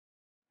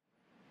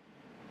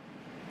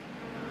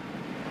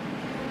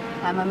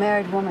I'm a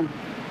married woman.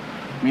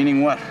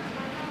 Meaning what?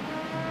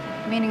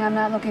 Meaning I'm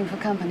not looking for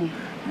company.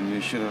 And you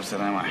should have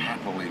said I'm a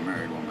happily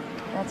married woman.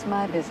 That's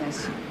my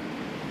business.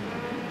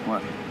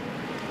 What?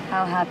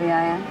 How happy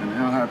I am. And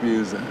how happy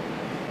is that?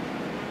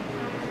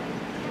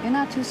 You're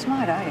not too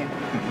smart, are you?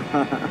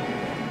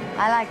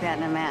 I like that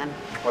in a man.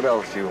 What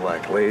else do you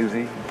like?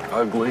 Lazy,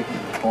 ugly,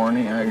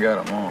 horny? I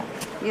got them all.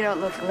 You don't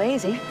look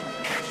lazy.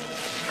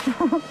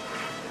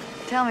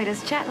 Tell me,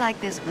 does chat like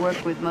this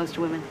work with most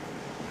women?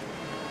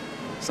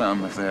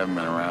 Some, if they haven't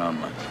been around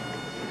much.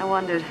 I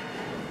wondered.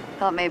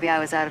 Thought maybe I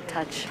was out of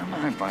touch. I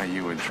might buy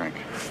you a drink.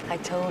 I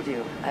told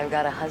you, I've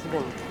got a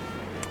husband.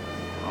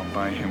 I'll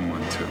buy him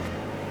one, too.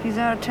 He's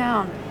out of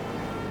town.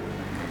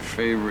 Your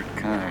favorite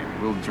kind.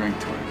 We'll drink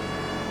to him.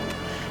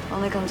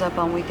 Only comes up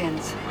on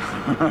weekends.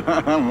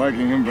 I'm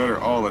liking him better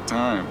all the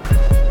time.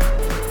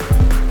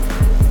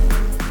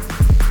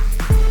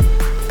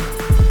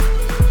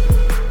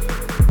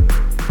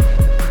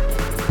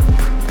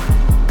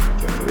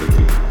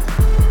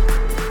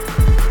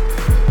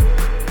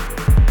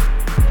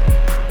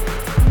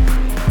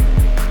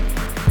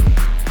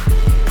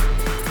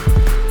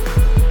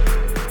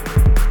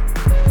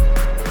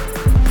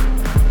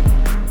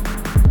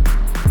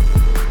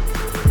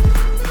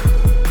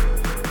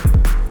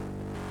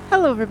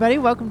 Hello, everybody.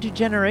 Welcome to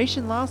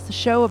Generation Lost, the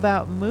show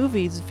about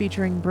movies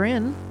featuring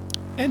Bryn.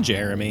 And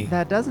Jeremy.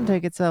 That doesn't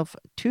take itself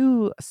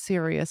too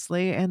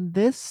seriously. And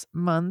this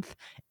month,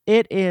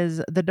 it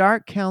is the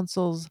Dark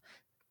Council's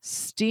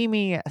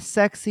steamy,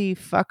 sexy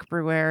fuck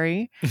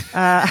brewery.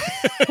 And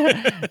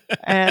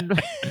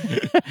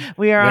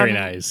we are Very on,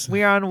 nice.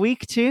 We are on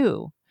week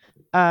 2.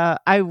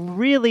 I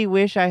really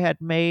wish I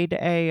had made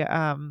a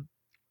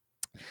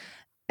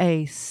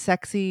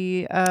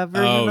sexy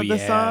version of the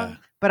song,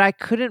 but I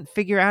couldn't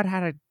figure out how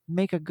to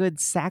make a good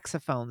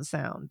saxophone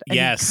sound. And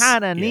yes. you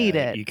kind of need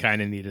it. You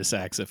kind of need a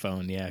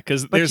saxophone, yeah.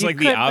 Because there's like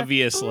the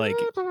obvious, like,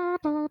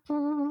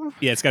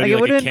 yeah, it's got to be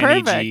like a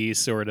Kenny G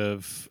sort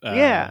of.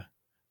 Yeah.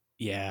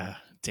 Yeah.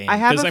 Damn. I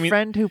have a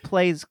friend who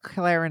plays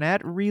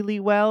clarinet really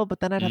well, but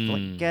then I'd have to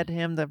like get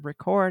him to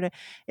record it.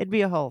 It'd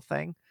be a whole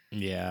thing.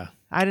 Yeah.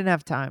 I didn't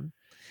have time.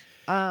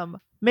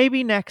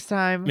 Maybe next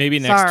time. Maybe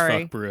next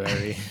fuck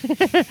brewery.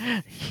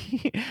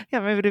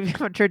 Yeah, maybe it'll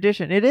become a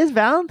tradition. It is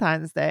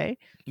Valentine's Day.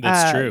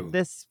 That's true.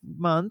 This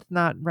month,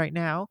 not right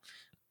now.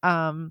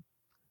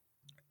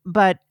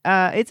 But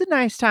it's a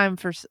nice time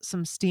for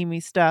some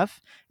steamy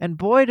stuff. And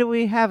boy, do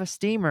we have a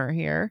steamer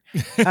here.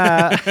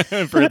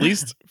 for at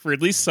least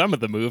some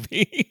of the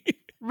movie.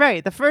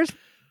 Right. The first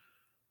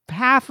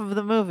half of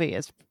the movie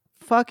is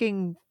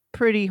fucking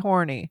pretty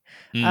horny.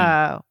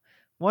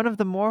 One of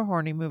the more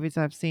horny movies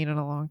I've seen in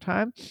a long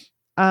time.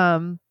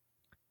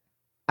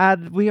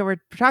 We were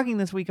talking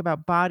this week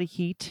about Body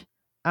Heat,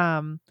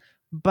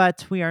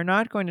 but we are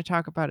not going to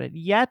talk about it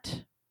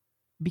yet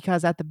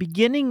because at the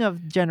beginning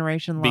of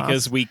Generation Lost,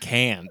 because we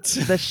can't,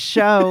 the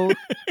show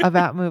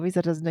about movies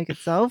that doesn't take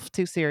itself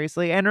too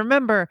seriously. And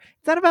remember,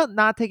 it's not about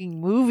not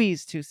taking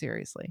movies too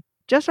seriously,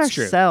 just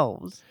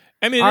ourselves. True.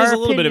 I mean, it is a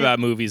little bit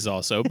about movies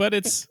also, but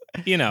it's,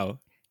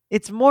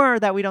 it's more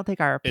that we don't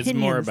take our opinions it's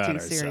more about too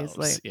ourselves.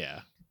 seriously.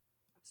 Yeah.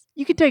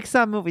 You can take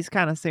some movies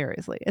kind of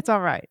seriously. It's all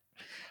right.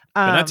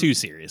 But not too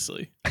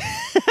seriously.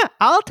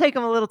 I'll take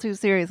them a little too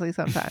seriously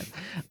sometimes.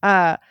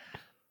 Yeah,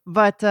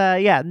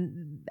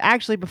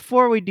 actually,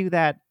 before we do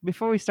that,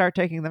 before we start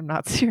taking them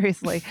not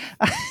seriously,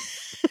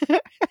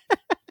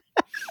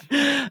 we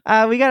got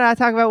to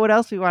talk about what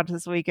else we watched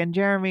this week. And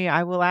Jeremy,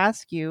 I will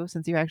ask you,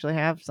 since you actually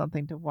have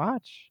something to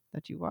watch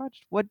that you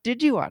watched, what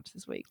did you watch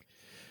this week?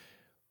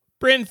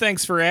 Bryn,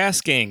 thanks for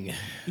asking.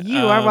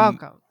 You are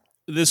welcome.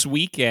 This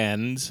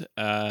weekend,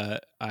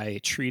 I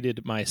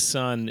treated my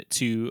son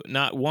to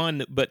not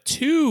one, but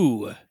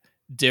 2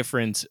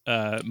 different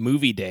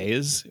movie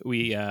days.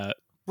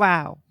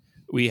 Wow.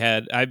 We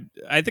had, I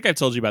think I've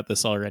told you about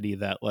this already,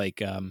 that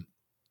like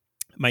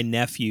my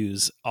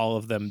nephews, all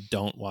of them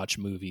don't watch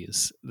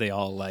movies. They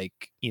all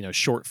like,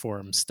 short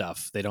form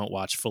stuff. They don't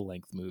watch full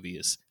length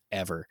movies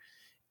ever.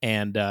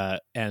 And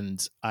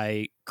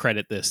I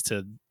credit this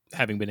to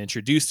having been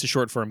introduced to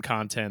short form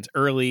content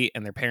early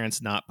and their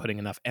parents not putting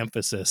enough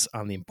emphasis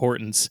on the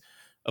importance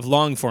of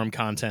long form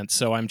content.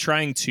 So I'm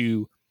trying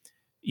to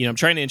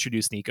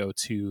introduce Nico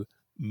to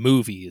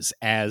movies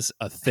as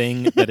a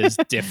thing that is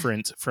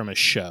different from a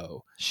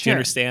show. Sure. Do you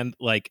understand?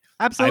 Like,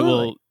 absolutely. I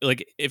will,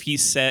 like, if he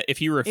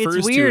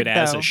refers to it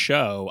as a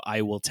show,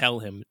 I will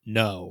tell him,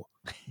 no,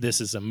 this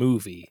is a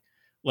movie.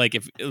 Like,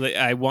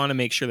 I want to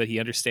make sure that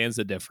he understands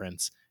the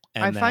difference.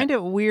 And I find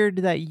it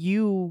weird that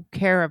you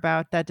care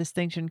about that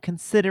distinction,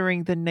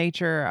 considering the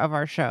nature of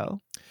our show.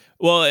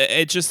 Well,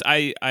 it just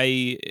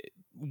I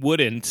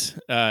wouldn't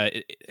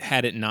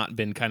had it not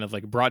been kind of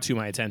like brought to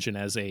my attention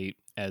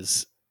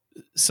as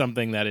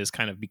something that is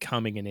kind of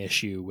becoming an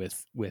issue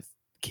with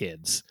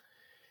kids.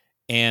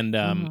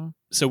 And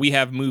so we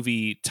have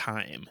movie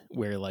time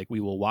where like we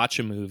will watch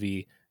a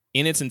movie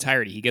in its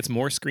entirety. He gets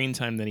more screen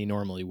time than he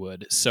normally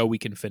would, so we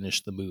can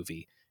finish the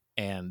movie.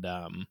 And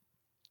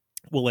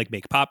we'll like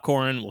make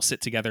popcorn, we'll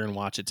sit together and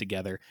watch it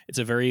together. It's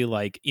a very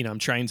like, I'm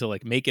trying to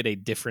like make it a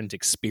different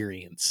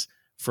experience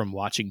from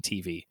watching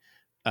TV.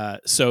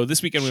 So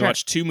this weekend we Sure.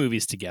 watched 2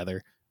 movies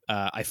together.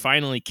 I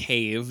finally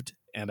caved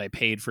and I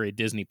paid for a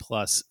Disney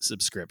Plus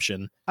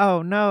subscription.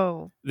 Oh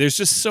no, There's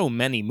just so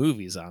many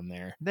movies on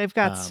there. they've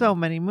got so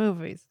many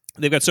movies.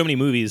 They've got so many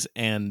movies,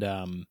 and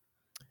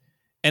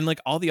like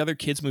all the other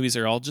kids movies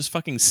are all just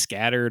fucking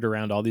scattered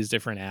around all these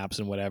different apps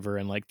and whatever.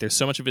 And like there's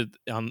so much of it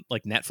on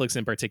like Netflix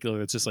in particular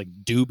that's just like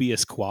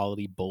dubious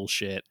quality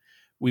bullshit.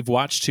 We've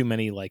watched too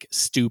many like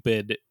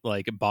stupid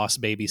like Boss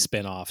Baby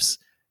spinoffs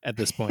at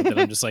this point that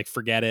I'm just like,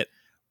 forget it.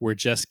 We're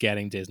just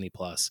getting Disney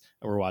Plus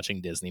and we're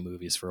watching Disney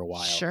movies for a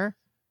while. Sure,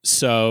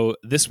 So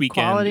this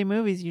weekend quality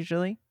movies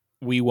usually.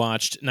 we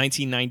watched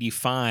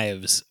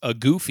 1995's A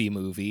Goofy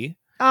Movie.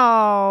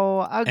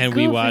 Oh, a And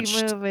goofy we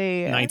watched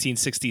movie.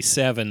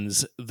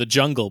 1967's The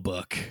Jungle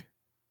Book.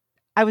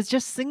 I was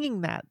just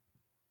singing that.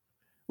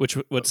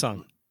 What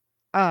song?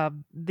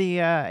 The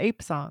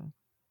ape song.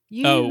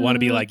 Oh, Want to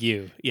Be Like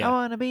You. I Yeah.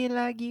 wanna be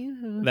like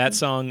you. That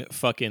song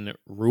fucking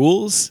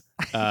rules.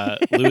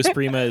 Louis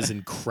Prima is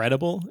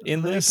incredible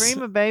in Louis this.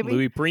 Prima, baby.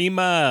 Louis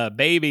Prima,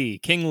 baby.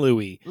 King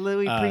Louis.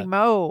 Louis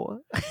Primo.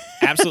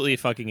 Absolutely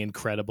fucking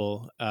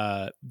incredible.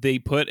 They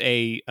put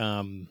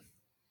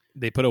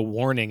a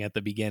warning at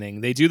the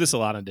beginning. They do this a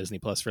lot on Disney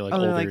Plus for like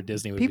older like,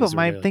 Disney movies. people where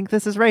might they're- think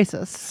this is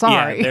racist.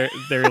 Sorry. Yeah,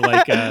 they're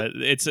like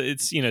it's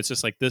it's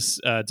just like this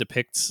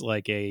depicts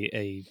like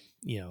a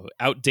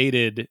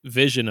outdated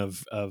vision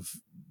of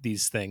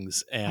these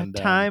things, and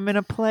a time and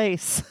a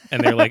place.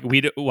 and they're like,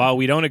 while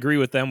we don't agree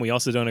with them, we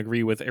also don't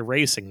agree with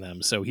erasing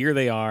them. So here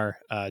they are.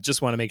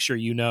 Just want to make sure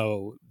you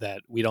know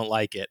that we don't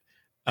like it.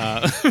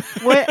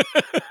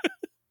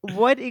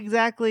 What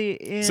exactly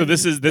is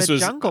this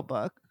was Jungle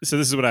Book? So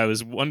this is what I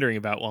was wondering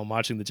about while I'm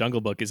watching The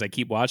Jungle Book. Is I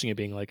keep watching it,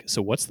 being like,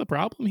 so what's the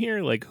problem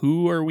here? Like,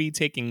 who are we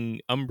taking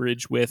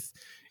umbrage with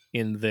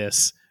in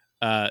this?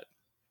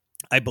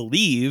 I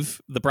believe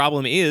the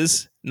problem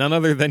is none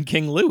other than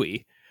King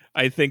Louis.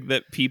 I think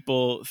that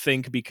people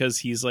think because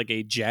he's like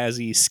a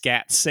jazzy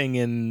scat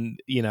singing,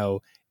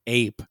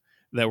 ape,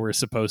 that we're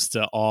supposed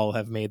to all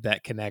have made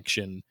that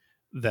connection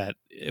that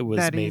it was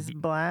That maybe he's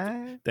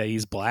black? that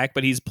he's black,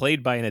 but he's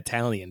played by an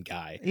Italian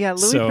guy. Yeah,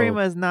 Louis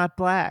Prima is not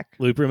black.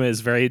 Louis Prima is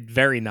very,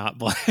 very not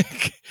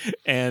black.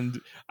 And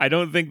I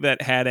don't think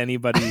that had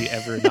anybody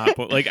ever not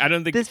like, I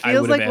don't think This I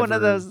feels would have like one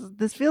of ever- those.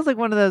 This feels like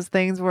one of those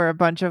things where a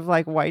bunch of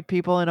like white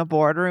people in a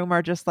boardroom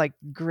are just like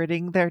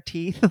gritting their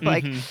teeth,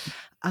 like,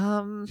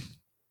 Mhm.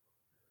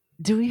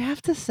 do we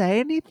have to say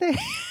anything?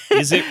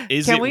 Is Can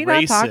it we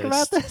racist? not talk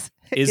about this?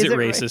 Is it ra-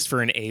 racist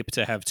for an ape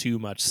to have too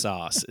much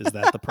sauce? Is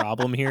that the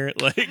problem here?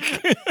 Like,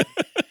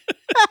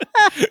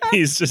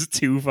 he's just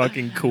too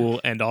fucking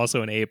cool and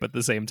also an ape at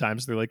the same time.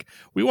 So they're like,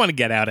 we want to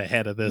get out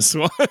ahead of this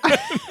one.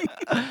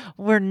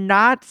 We're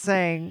not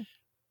saying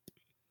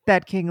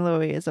that King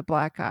Louis is a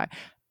black guy.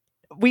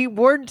 We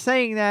weren't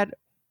saying that.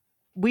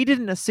 We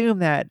didn't assume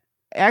that.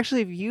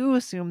 Actually, if you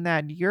assume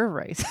that, you're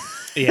racist.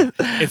 Yeah,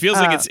 it feels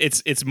like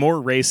it's more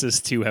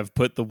racist to have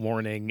put the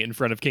warning in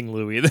front of King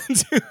Louis than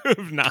to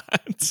have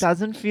not.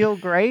 Doesn't feel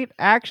great,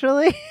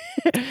 actually.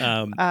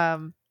 Um,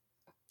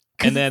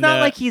 'cause and then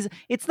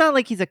it's not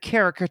like he's a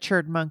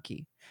caricatured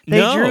monkey.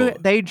 no,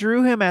 They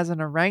drew him as an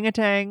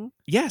orangutan.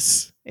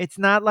 yes, It's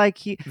not like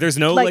there's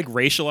no like- like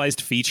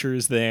racialized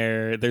features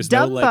there. There's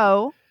no like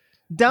Dumbo.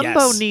 Dumbo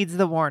Yes. needs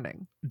the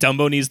warning.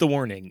 Dumbo needs the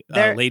warning.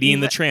 There- Lady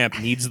and the Tramp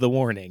needs the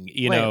warning.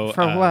 Wait,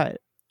 for what?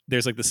 what?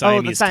 There's like the Oh,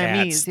 Siamese, the cats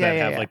Siamese. that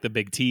Yeah, have yeah. like the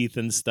big teeth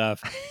and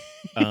stuff.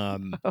 Oh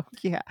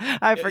yeah,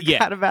 I forgot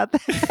yeah. about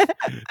that.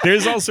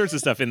 There's all sorts of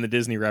stuff in the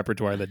Disney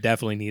repertoire that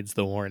definitely needs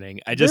the warning.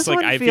 I just This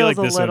one I feel like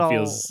feels a this little- one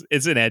feels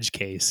it's an edge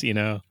case,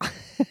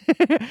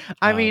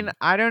 I mean,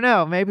 I don't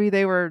know. Maybe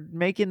they were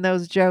making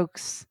those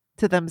jokes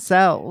to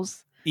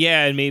themselves.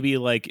 Yeah, and maybe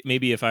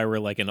if I were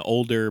like an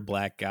older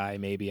black guy,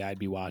 maybe I'd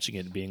be watching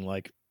it and being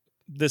like,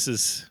 this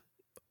is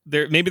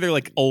maybe they're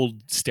like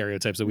old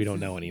stereotypes that we don't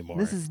know anymore.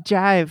 This is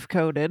jive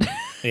coded.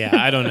 Yeah,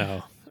 I don't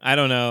know.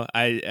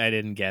 I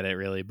didn't get it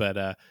really,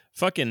 but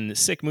fucking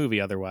sick movie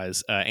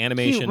otherwise.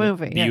 Animation,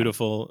 movie, yeah.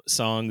 beautiful,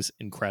 songs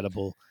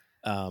incredible.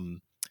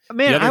 Man,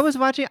 other- I was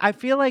watching. I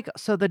feel like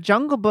the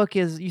Jungle Book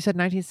is, you said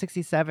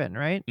 1967,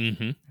 right?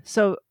 Mm-hmm.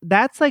 So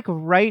that's like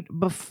right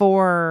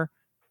before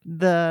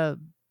the.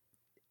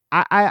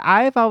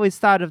 I've always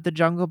thought of the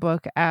Jungle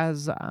Book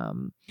as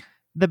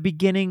the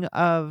beginning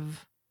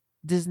of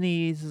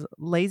Disney's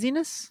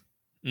laziness.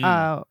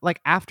 Like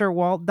after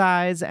Walt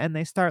dies and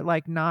they start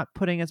like not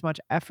putting as much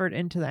effort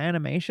into the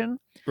animation.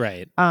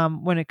 Right.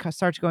 When it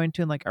starts going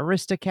to like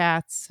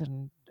Aristocats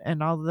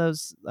and all of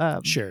those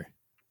Sure.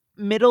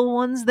 middle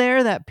ones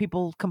there that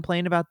people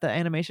complain about the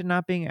animation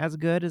not being as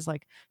good as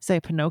like say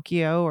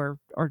Pinocchio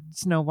or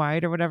Snow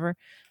White or whatever.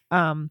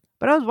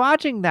 But I was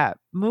watching that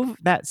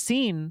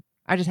scene.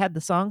 I just had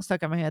the song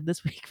stuck in my head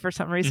this week for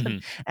some reason.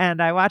 Mhm.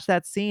 And I watched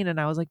that scene and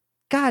I was like,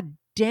 God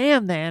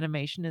damn, the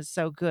animation is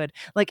so good.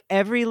 Like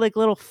every like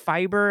little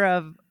fiber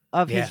of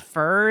of his Yeah.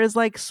 fur is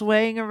like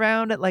swaying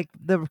around at like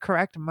the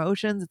correct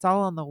motions. It's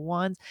all on the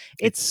ones.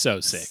 It's It's so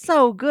sick.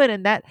 so good,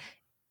 and that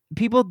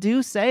people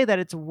do say that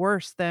it's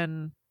worse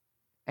than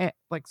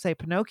like say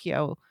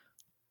Pinocchio,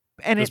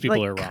 and Those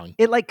people are wrong.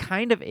 it like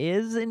kind of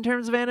is in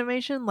terms of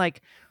animation.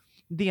 Like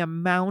the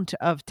amount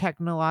of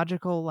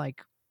technological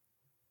like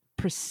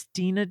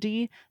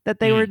pristinity that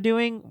they were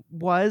doing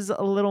was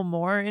a little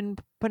more in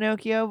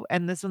Pinocchio,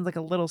 and this one's like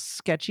a little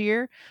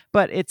sketchier,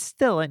 but it's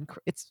still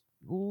it's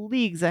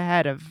leagues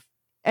ahead of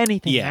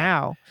anything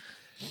Yeah.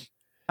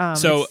 now.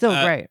 So, It's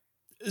still great.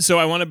 So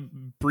I want to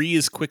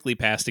breeze quickly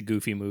past a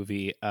Goofy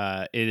movie.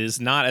 It is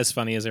not as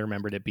funny as I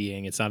remembered it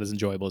being. It's not as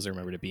enjoyable as I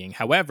remembered it being.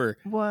 However,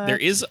 there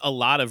is a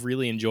lot of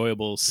really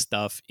enjoyable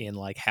stuff in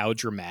like how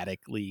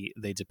dramatically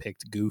they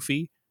depict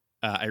Goofy.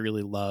 I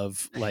really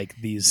love like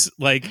these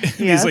like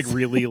these like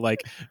really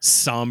like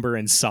somber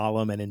and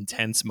solemn and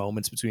intense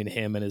moments between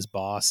him and his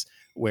boss,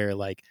 where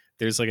like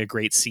there's like a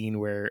great scene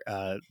where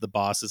the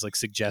boss is like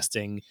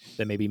suggesting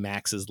that maybe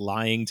Max is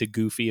lying to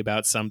Goofy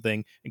about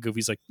something, and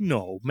Goofy's like,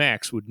 "No,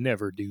 Max would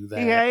never do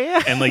that."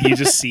 Yeah. And like you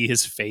just see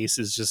his face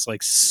is just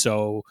like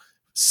so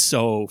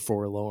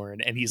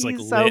forlorn, and he's like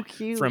so lit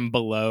cute from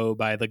below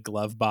by the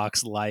glove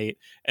box light,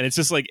 and it's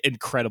just like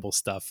incredible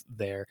stuff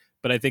there.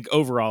 But I think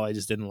overall I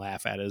just didn't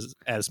laugh at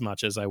as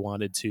much as I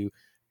wanted to.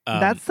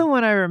 That's the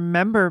one I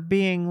remember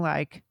being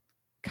like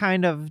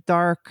kind of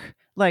dark,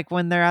 like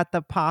when they're at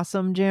the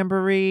possum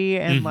jamboree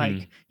and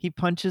like he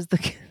punches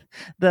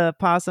the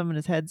possum and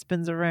his head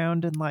spins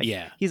around, and like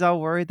he's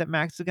all worried that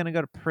Max is going to go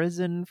to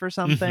prison for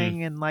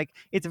something, and like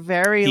it's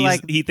very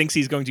he thinks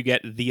he's going to get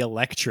the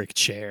electric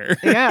chair.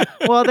 Yeah,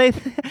 well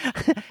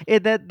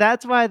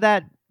that's why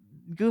that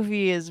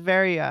Goofy is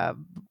very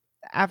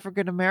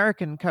African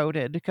American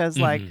coded, because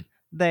like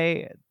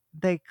they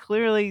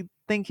clearly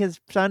think his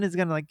son is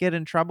gonna like get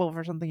in trouble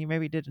for something he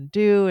maybe didn't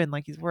do, and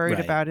like he's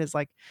worried about his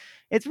like,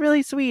 it's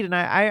really sweet, and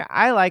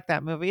I like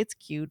that movie. It's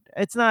cute.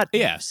 It's not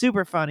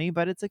super funny,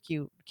 but it's a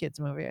cute kids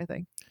movie, I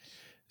think.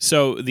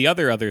 So the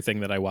other thing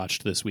that I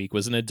watched this week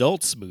was an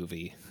adults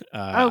movie.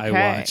 I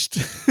watched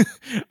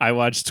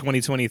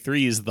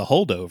 2023's The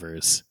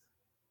Holdovers.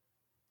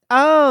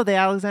 Oh, the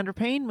Alexander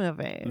Payne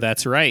movie.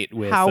 That's right.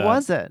 With how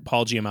was it?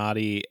 Paul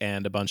Giamatti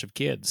and a bunch of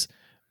kids.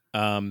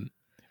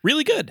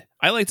 Really good.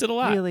 I liked it a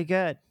lot. Really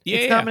good. Yeah,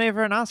 it's nominated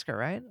for an Oscar,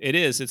 right? It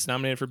is. It's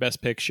nominated for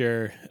Best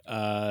Picture.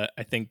 I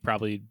think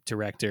probably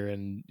director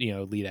and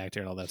lead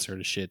actor and all that sort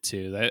of shit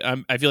too.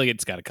 I feel like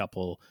it's got a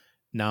couple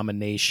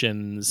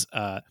nominations.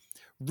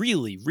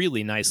 Really,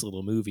 really nice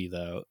little movie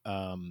though.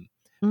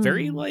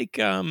 Very like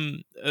a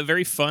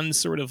very fun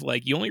sort of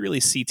like, you only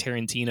really see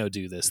Tarantino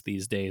do this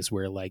these days,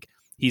 where like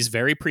he's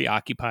very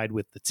preoccupied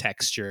with the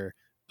texture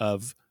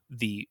of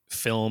the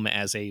film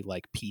as a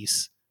like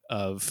piece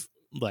of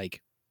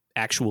like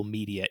actual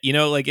media,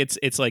 like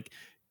it's like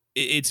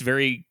it's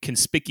very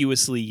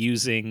conspicuously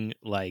using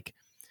like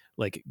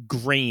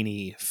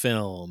grainy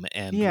film,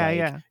 and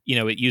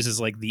it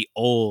uses like the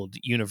old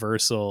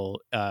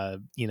Universal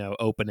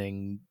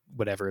opening,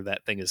 whatever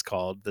that thing is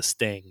called, the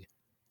Sting.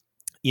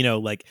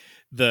 Like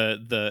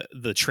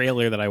the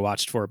trailer that I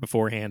watched for it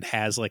beforehand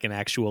has like an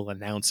actual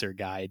announcer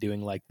guy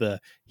doing like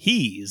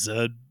he's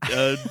a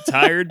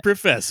tired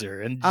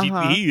professor and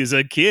he is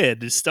a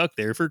kid stuck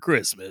there for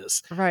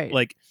Christmas. Right.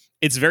 Like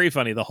it's very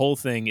funny. The whole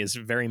thing is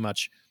very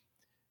much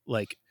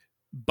like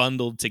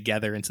bundled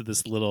together into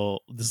this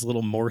little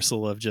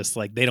morsel of just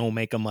like, they don't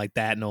make them like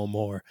that no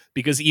more,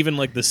 because even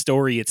like the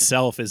story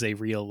itself is a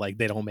real like,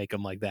 they don't make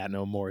them like that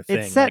no more thing.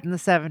 It's set in the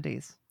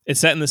 70s. It's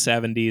set in the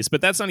 70s,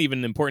 but that's not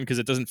even important because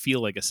it doesn't feel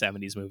like a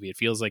 70s movie. It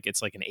feels like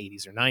it's like an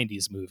 80s or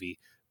 90s movie,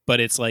 but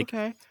it's like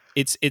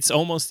it's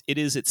almost, it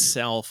is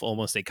itself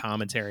almost a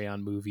commentary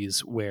on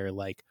movies where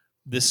like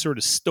this sort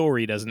of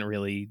story doesn't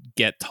really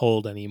get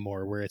told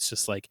anymore, where it's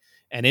just like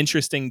an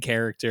interesting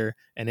character,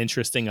 an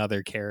interesting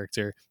other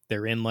character.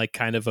 They're in like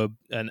kind of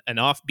an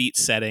offbeat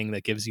setting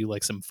that gives you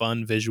like some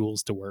fun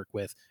visuals to work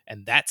with,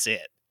 and that's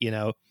it.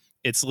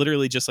 It's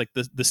literally just like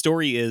the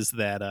story is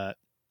that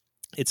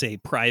it's a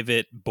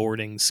private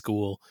boarding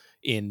school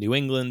in New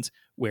England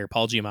where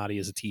Paul Giamatti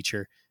is a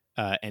teacher,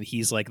 and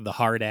he's like the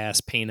hard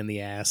ass, pain in the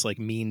ass, like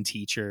mean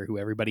teacher who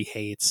everybody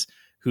hates,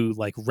 who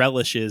like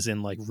relishes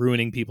in like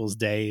ruining people's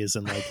days,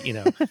 and like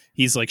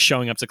he's like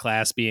showing up to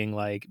class being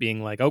like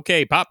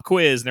okay, pop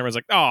quiz, and everyone's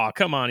like, oh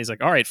come on. He's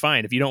like, all right,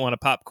 fine, if you don't want a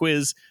pop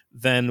quiz,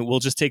 then we'll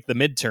just take the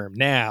midterm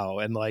now,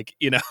 and like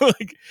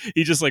like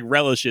he just like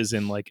relishes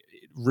in like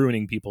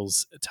ruining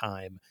people's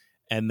time.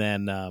 And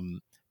then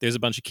there's a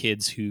bunch of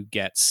kids who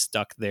get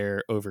stuck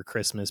there over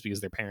Christmas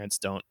because their parents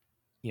don't,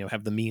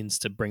 have the means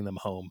to bring them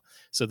home.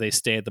 So they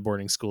stay at the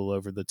boarding school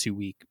over the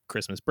 2-week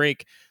Christmas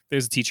break.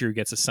 There's a teacher who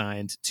gets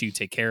assigned to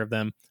take care of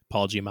them.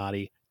 Paul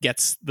Giamatti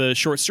gets the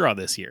short straw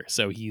this year,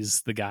 so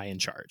he's the guy in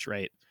charge,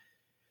 right?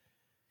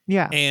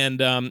 Yeah. And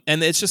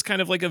it's just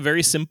kind of like a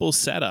very simple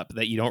setup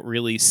that you don't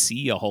really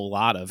see a whole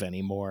lot of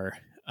anymore.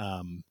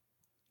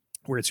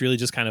 Where it's really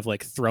just kind of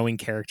like throwing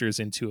characters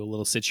into a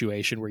little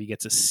situation where you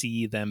get to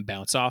see them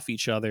bounce off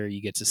each other.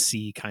 You get to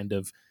see kind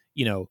of,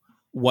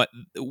 what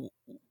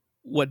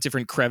what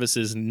different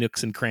crevices and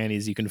nooks and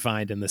crannies you can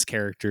find in this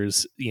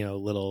character's,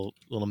 little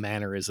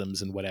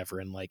mannerisms and whatever,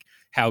 and like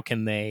how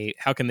can they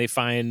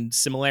find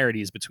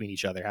similarities between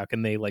each other, how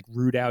can they like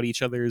root out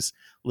each other's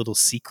little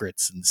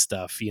secrets and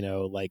stuff,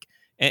 like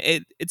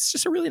it's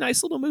just a really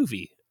nice little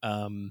movie.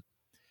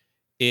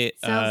 It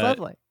Sounds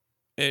lovely.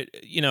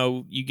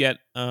 you get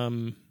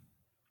a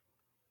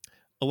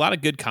lot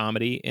of good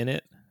comedy in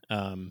it.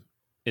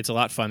 It's a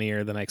lot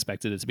funnier than I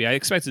expected it to be. I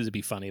expected it to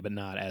be funny, but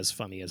not as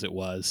funny as it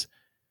was.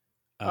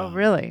 Oh,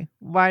 really?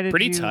 Why did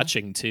pretty you...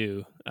 touching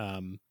too.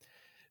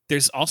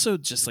 There's also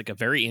just like a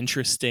very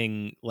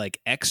interesting like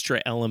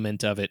extra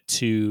element of it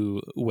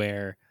too,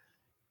 where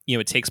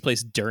it takes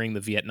place during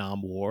the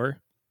Vietnam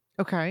War.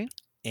 Okay.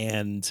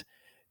 And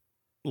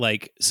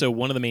like, so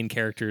one of the main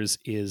characters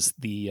is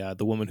the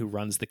woman who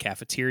runs the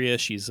cafeteria.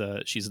 She's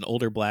an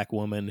older black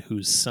woman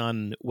whose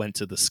son went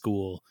to the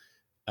school,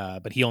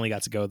 but he only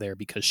got to go there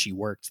because she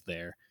worked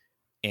there,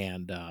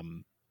 and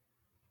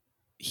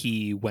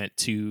he went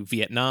to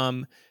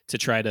Vietnam to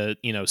try to,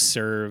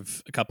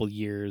 serve a couple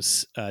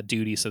years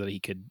duty so that he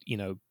could,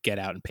 get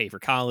out and pay for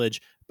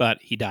college, but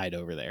he died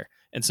over there.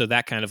 And so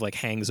that kind of like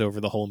hangs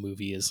over the whole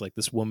movie, is like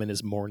this woman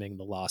is mourning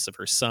the loss of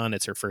her son.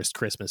 It's her first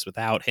Christmas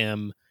without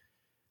him.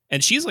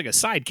 And she's like a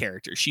side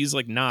character. She's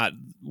like not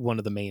one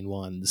of the main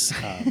ones.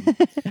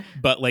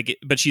 But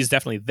she's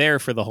definitely there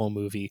for the whole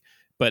movie.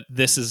 But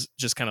this is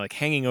just kind of like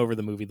hanging over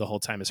the movie the whole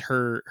time, is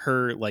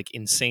her like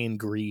insane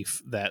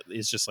grief that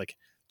is just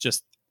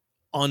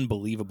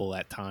unbelievable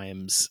at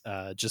times,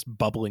 just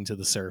bubbling to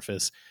the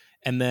surface.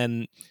 And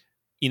then,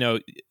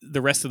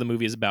 the rest of the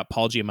movie is about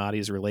Paul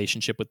Giamatti's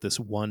relationship with this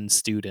one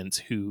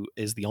student who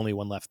is the only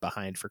one left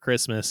behind for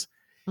Christmas.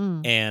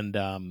 And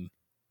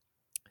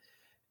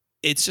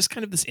it's just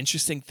kind of this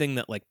interesting thing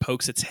that like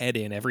pokes its head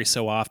in every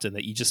so often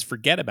that you just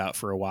forget about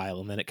for a while,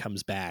 and then it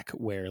comes back,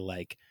 where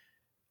like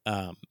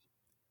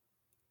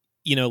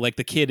like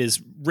the kid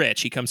is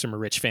rich. He comes from a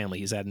rich family.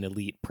 He's at an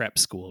elite prep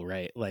school,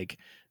 right? Like,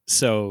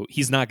 so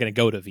he's not going to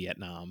go to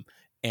Vietnam.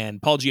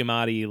 And Paul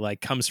Giamatti like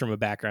comes from a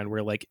background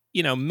where like,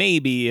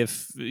 maybe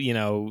if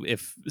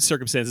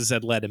circumstances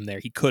had led him there,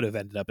 he could have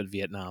ended up in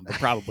Vietnam, but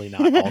probably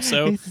not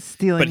also. He's a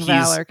stealing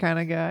valor kind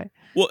of guy.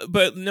 Well,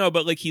 but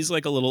like he's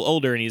like a little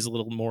older, and he's a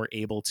little more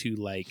able to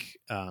like,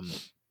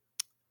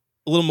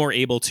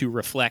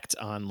 reflect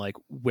on like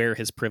where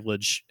his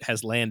privilege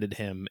has landed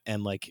him.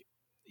 And like,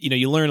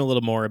 you learn a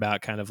little more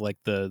about kind of like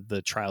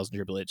the trials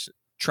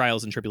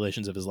and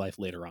tribulations of his life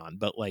later on.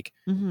 But like,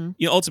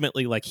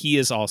 ultimately, like he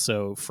is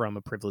also from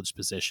a privileged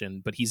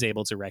position, but he's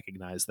able to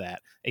recognize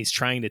that. He's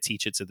trying to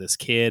teach it to this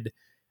kid.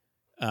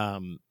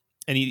 And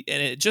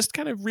it just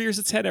kind of rears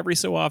its head every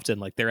so often.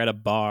 Like they're at a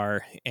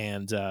bar,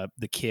 and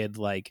the kid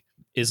like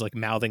is like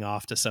mouthing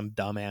off to some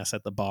dumbass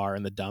at the bar,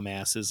 and the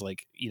dumbass is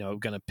like,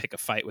 going to pick a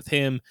fight with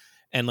him.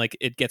 And like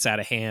it gets out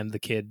of hand. The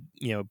kid,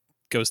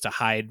 goes to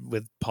hide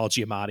with Paul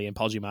Giamatti, and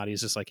Paul Giamatti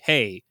is just like,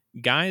 "Hey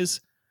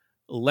guys,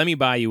 let me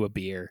buy you a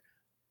beer.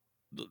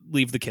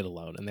 Leave the kid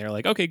alone." And they're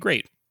like, "Okay,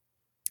 great."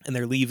 And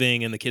they're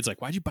leaving, and the kid's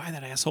like, "Why'd you buy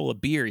that asshole a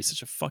beer? He's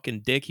such a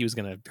fucking dick. He was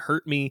gonna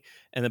hurt me."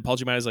 And then Paul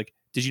Giamatti's like,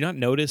 "Did you not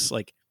notice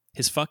like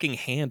his fucking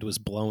hand was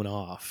blown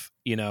off?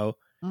 You know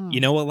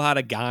a lot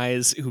of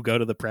guys who go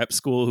to the prep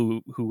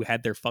school who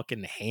had their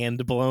fucking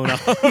hand blown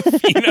off.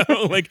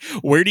 Like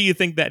where do you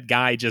think that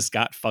guy just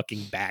got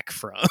fucking back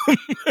from?"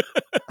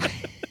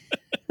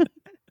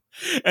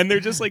 And they're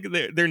just like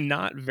they're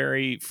not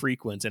very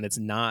frequent, and it's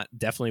not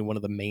definitely one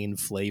of the main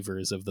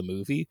flavors of the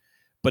movie,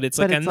 but it's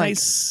like a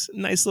nice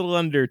little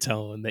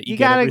undertone that you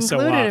get gotta every so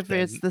include often. it if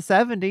it's the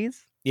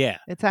 70s. Yeah,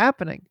 it's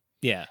happening.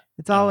 Yeah,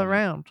 it's all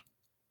around.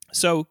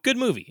 So good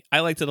movie.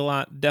 I liked it a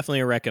lot. Definitely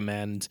a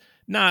recommend.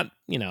 Not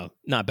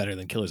better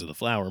than Killers of the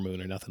Flower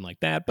Moon or nothing like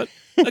that, but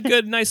a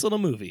good, nice little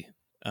movie.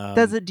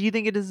 Do you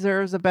think it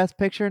deserves a Best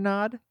Picture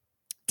nod?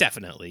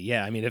 Definitely.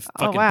 Yeah. I mean, if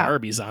fucking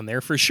Barbie's on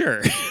there, for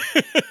sure.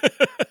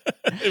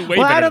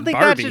 Well, I don't think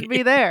Barbie. That should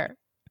be there.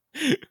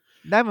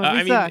 That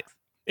movie sucks.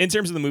 In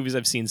terms of the movies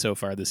I've seen so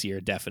far this year,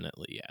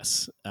 definitely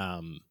yes. I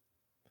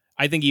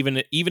think even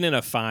in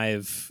a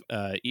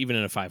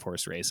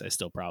 5-horse race, I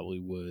still probably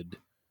would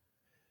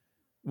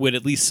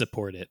at least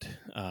support it.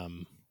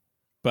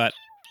 But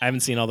I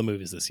haven't seen all the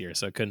movies this year,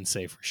 so I couldn't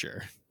say for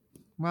sure.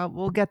 Well,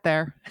 we'll get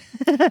there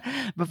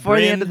before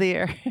the end of the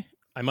year.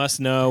 I must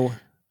know,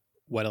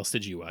 what else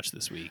did you watch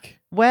this week?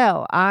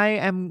 Well, I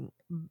am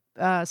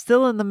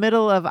still in the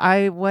middle of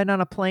I went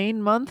on a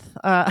plane month.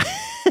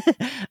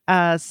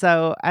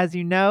 So as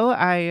you know,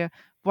 I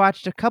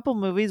watched a couple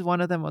movies.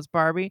 One of them was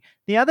Barbie.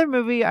 The other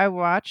movie I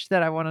watched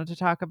that I wanted to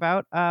talk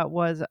about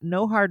was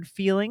No Hard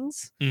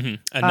Feelings. Mm-hmm.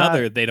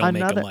 Another They Don't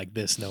Make Them Like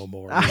This No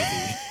More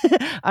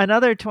movie.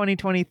 Another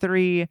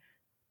 2023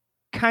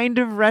 kind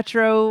of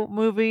retro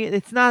movie.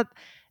 It's not,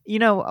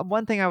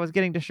 one thing I was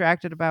getting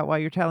distracted about while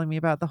you're telling me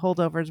about The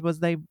Holdovers was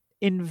they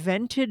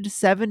invented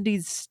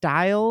 70s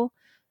style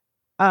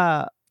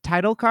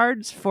title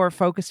cards for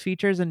Focus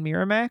Features and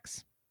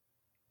Miramax.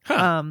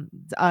 Huh.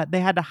 They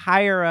had to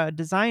hire a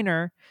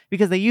designer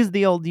because they used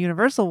the old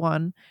Universal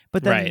one,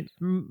 but then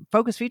Right.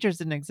 Focus Features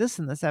didn't exist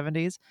in the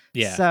 70s,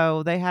 Yeah.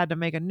 so they had to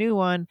make a new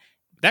one.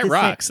 That The same,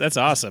 rocks. That's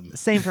awesome.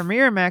 same for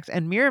Miramax,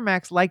 and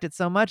Miramax liked it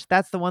so much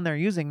that's the one they're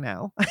using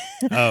now.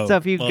 So Oh, well,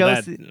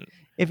 that.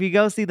 if you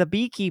go see The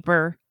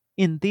Beekeeper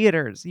in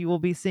theaters, you will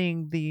be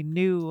seeing the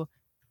new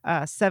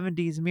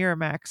 70s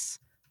Miramax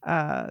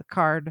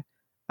card,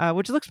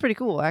 which looks pretty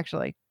cool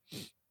actually.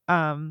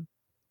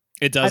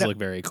 It I does don't, look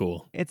very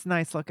cool. it's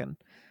nice looking.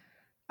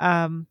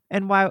 And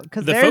why?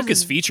 Because The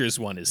Focus Features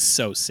one is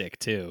so sick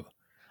too.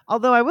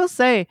 although I will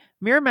say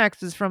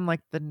Miramax is from like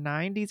the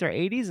 90s or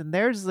 80s, and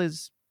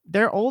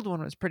their old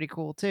one was pretty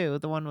cool too.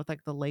 The one with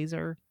like the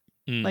laser,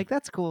 Mm. like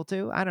that's cool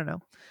too. I don't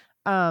know.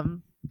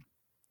 Um,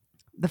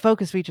 the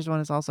Focus Features one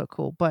is also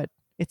cool, but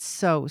it's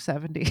so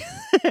 70s.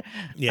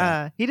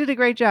 Yeah. He did a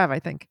great job, I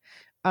think.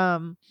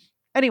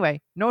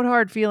 Anyway, No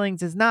Hard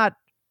Feelings is not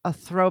a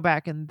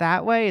throwback in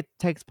that way. It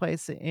takes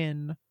place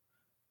in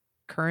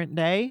current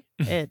day.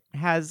 It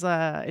has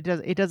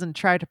it doesn't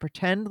try to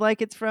pretend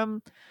like it's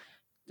from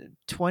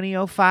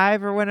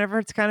 2005 or whenever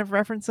it's kind of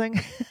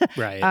referencing.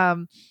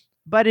 Right.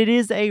 But it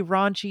is a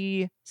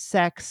raunchy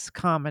sex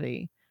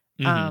comedy.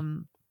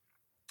 Mm-hmm.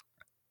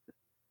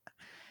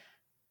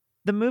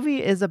 The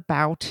movie is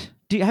about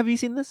have you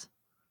seen this?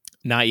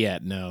 Not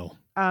yet. No.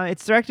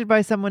 It's directed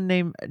by someone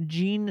named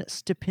Gene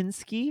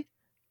Stupinski,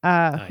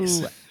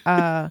 Nice.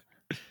 who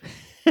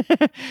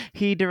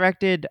he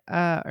directed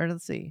or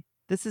let's see.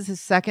 This is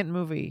his second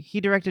movie.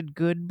 He directed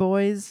Good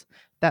Boys,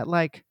 that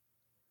like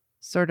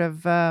sort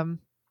of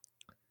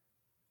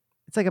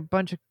it's like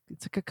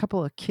a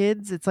couple of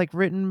kids. It's like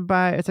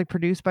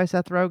produced by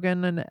Seth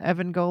Rogen and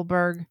Evan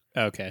Goldberg.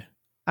 Okay.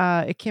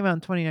 It came out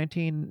in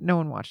 2019. No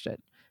one watched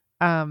it.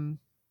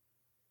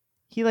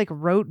 He like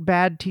wrote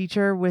Bad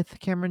Teacher with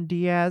Cameron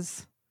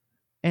Diaz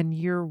and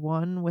Year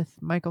One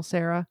with Michael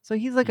Cera. So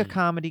he's like a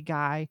comedy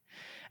guy.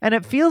 And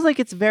it feels like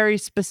it's very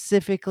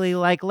specifically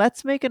like,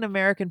 let's make an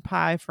American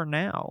Pie for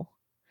now.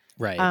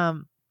 Right.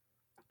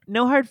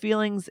 No Hard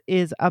Feelings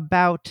is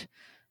about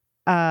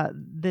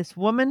this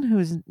woman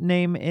whose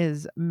name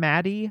is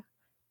Maddie,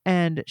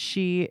 and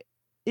she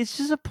is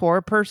just a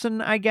poor person,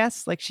 I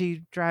guess. Like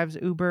she drives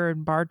Uber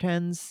and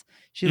bartends.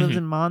 She lives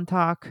in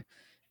Montauk.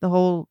 The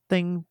whole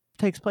thing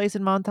takes place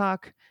in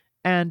Montauk,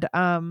 and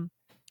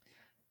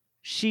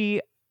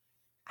she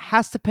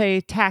has to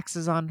pay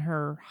taxes on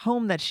her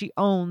home that she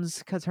owns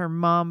because her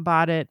mom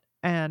bought it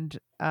and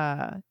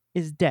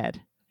is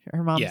dead.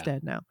 Her mom's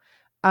dead now.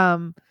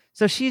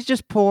 So she's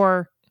just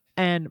poor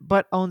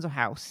but owns a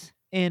house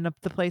in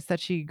the place that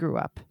she grew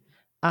up.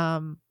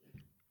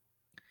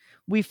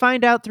 We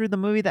find out through the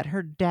movie that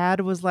her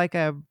dad was like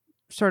a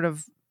sort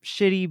of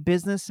shitty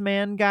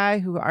businessman guy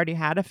who already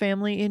had a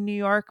family in New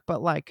York,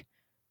 but like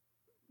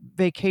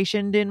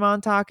vacationed in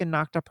Montauk and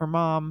knocked up her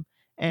mom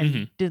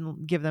and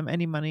didn't give them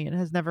any money and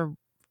has never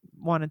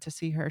wanted to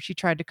see her. She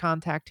tried to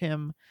contact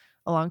him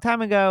a long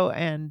time ago,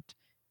 and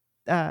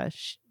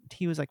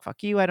he was like,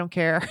 "Fuck you, I don't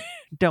care.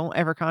 Don't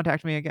ever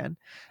contact me again."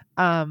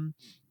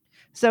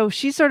 So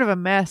she's sort of a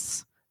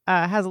mess,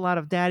 has a lot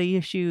of daddy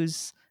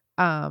issues,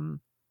 kind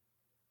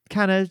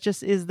of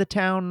just is the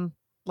town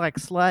like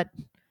slut,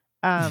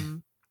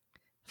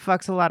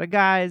 fucks a lot of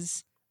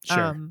guys.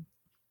 Sure.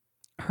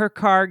 Her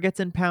car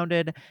gets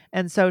impounded,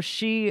 and so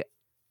she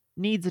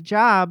needs a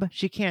job.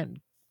 She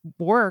can't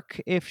work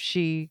if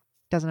she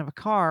doesn't have a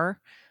car.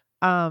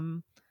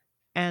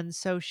 And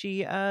so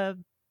she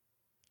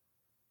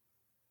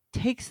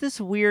takes this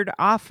weird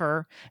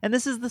offer, and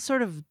this is the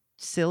sort of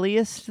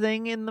silliest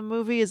thing in the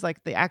movie, is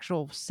like the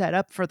actual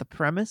setup for the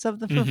premise of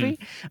the movie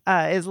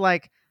is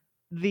like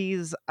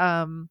these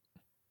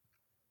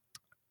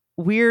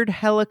weird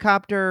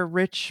helicopter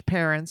rich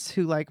parents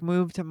who like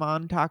moved to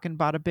Montauk and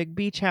bought a big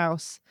beach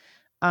house,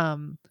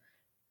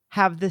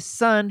 have this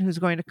son who's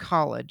going to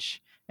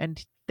college,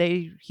 and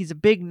he's a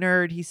big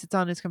nerd. He sits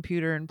on his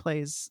computer and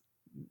plays,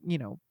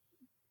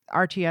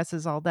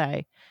 RTSs all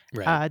day.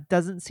 Right.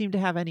 Doesn't seem to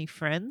have any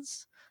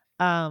friends.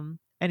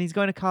 And he's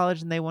going to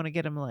college and they want to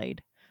get him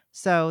laid.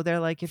 So they're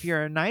like, if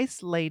you're a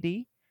nice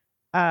lady,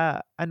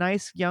 a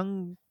nice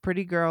young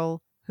pretty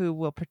girl who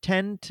will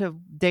pretend to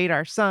date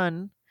our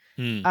son,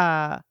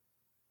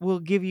 we'll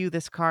give you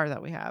this car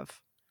that we have.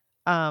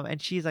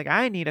 And she's like,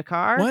 I need a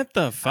car. What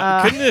the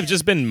fuck? Couldn't it have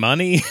just been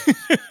money?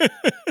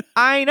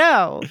 I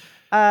know.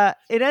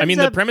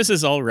 The premise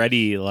is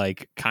already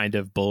like kind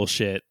of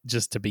bullshit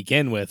just to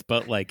begin with,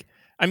 but like,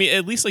 I mean,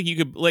 at least like you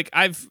could like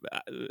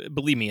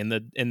believe me, in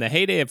the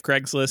heyday of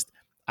Craigslist,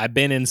 I've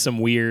been in some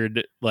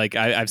weird, like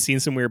I've seen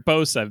some weird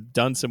posts. I've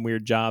done some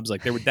weird jobs.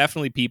 Like there were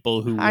definitely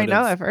people who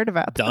I've heard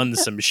about done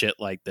some shit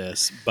like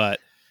this, but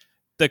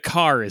the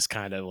car is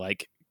kind of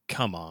like,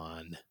 come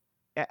on.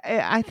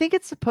 I think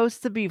it's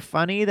supposed to be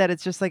funny that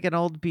it's just like an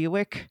old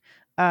Buick,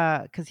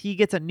 because he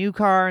gets a new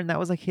car and that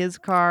was like his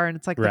car, and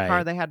it's like the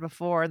car they had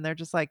before, and they're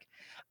just like,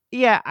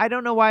 yeah, I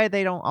don't know why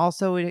they don't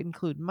also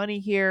include money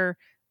here.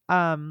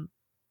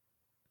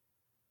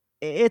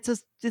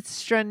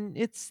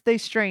 they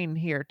strain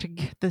here to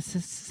get this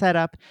set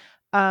up.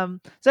 So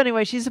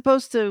anyway, she's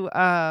supposed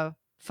to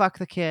fuck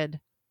the kid,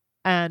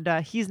 and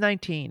he's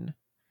 19,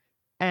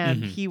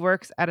 and Mhm. he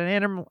works at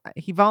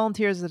he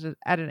volunteers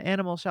at an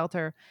animal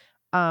shelter.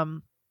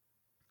 Um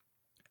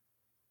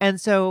and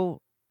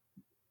so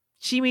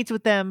she meets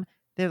with them.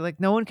 They're like,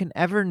 no one can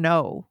ever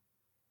know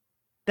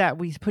that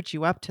we put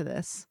you up to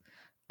this.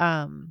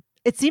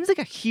 It seems like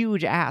a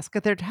huge ask,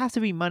 but there has to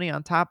be money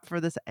on top for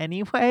this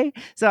anyway.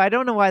 So I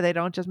don't know why they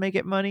don't just make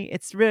it money.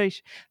 It's really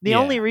the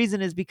only Yeah.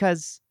 reason is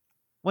because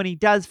when he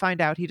does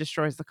find out, he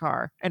destroys the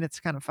car, and it's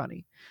kind of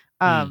funny.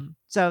 Mm.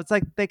 So it's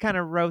like they kind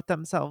of wrote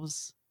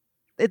themselves.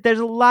 There's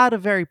a lot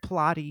of very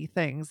plotty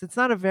things. It's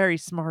not a very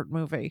smart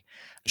movie.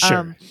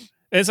 Sure.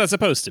 It's not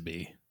supposed to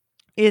be.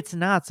 It's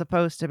not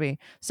supposed to be.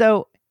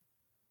 So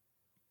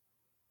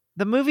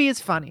the movie is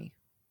funny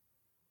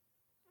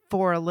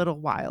for a little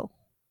while.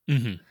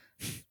 Mhm.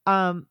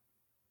 Um,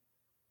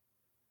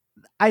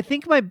 I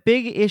think my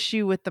big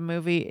issue with the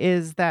movie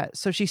is that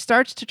so she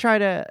starts to try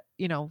to,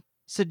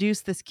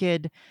 seduce this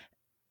kid,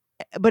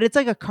 but it's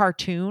like a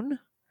cartoon.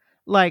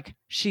 Like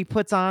she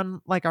puts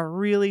on like a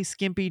really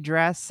skimpy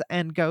dress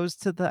and goes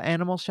to the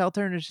animal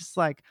shelter and is just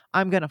like,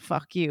 I'm gonna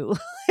fuck you.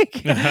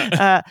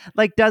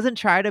 Like doesn't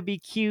try to be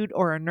cute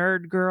or a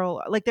nerd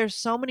girl. Like there's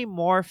so many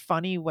more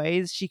funny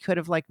ways she could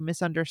have like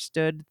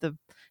misunderstood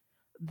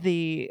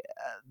the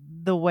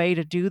way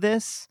to do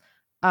this.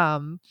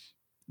 Um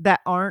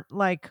that aren't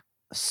like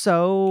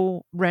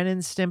so Ren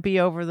and Stimpy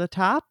over the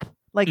top.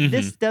 Like Mhm.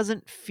 this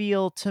doesn't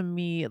feel to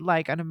me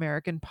like an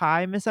American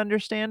Pie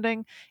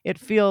misunderstanding. It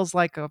feels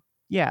like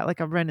like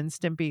a Ren and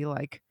Stimpy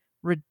like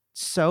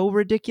so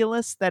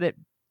ridiculous that it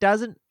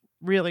doesn't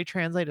really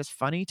translate as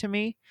funny to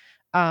me.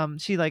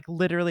 She like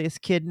literally is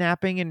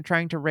kidnapping and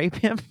trying to rape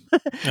him.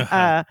 Uh-huh.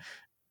 uh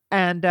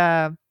and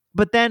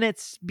but then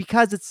it's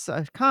because it's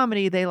a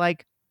comedy, they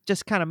like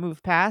just kind of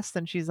move past,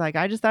 and she's like,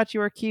 I just thought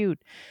you were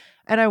cute.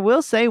 And I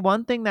will say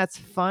one thing that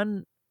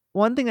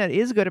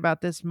is good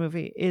about this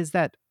movie is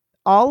that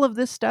all of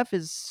this stuff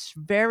is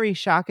very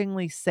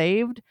shockingly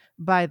saved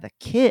by the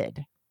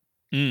kid.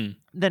 Mm.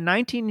 The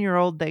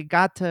 19-year-old they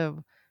got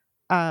to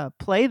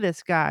play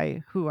this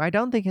guy who I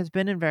don't think has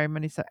been in very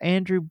many stuff.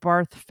 Andrew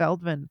Barth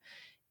Feldman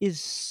is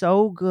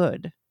so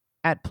good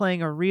at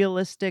playing a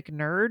realistic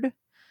nerd,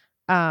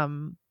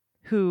 um,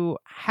 who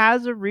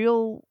has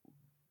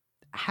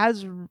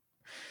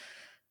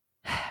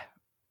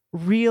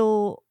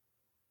real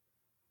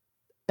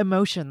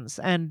emotions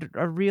and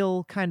a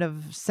real kind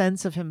of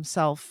sense of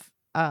himself.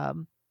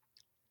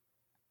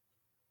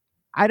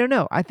 I don't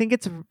know. I think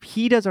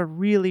he does a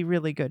really,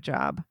 really good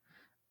job.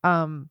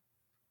 Um,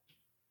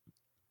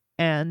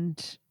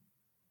 and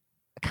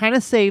kind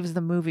of saves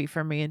the movie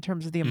for me in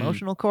terms of the Mm.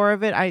 emotional core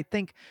of it. I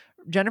think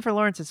Jennifer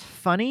Lawrence is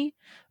funny,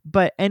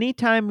 but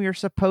anytime you're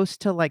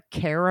supposed to like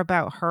care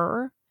about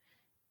her,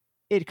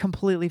 it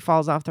completely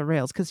falls off the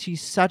rails because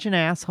she's such an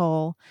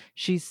asshole.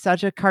 She's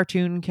such a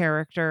cartoon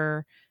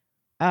character.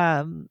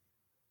 Um,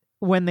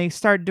 when they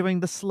start doing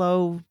the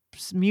slow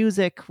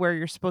music where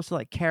you're supposed to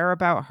like care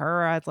about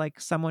her as like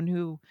someone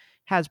who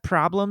has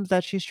problems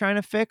that she's trying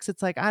to fix,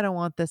 it's like, I don't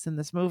want this in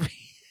this movie.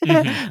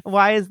 Mhm.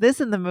 Why is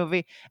this in the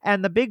movie?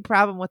 And the big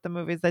problem with the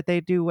movie is that they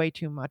do way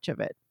too much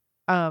of it.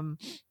 um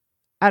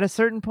at a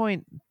certain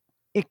point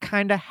it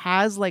kind of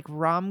has like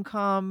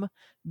rom-com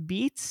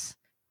beats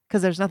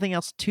because there's nothing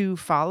else to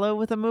follow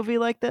with a movie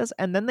like this,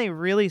 and then they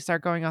really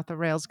start going off the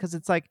rails because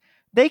it's like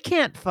they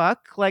can't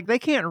fuck, like they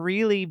can't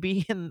really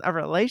be in a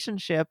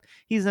relationship.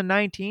 He's a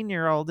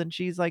 19-year-old and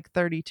she's like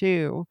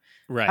 32.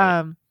 Right.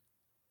 um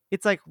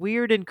it's like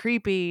weird and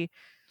creepy,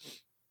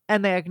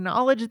 and they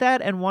acknowledge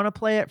that and want to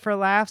play it for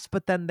laughs,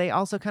 but then they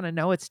also kind of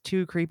know it's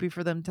too creepy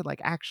for them to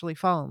like actually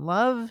fall in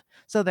love,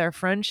 so their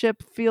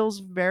friendship feels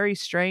very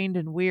strained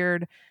and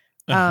weird.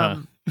 Uh-huh.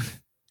 um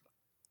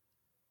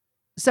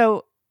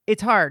so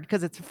it's hard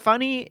because it's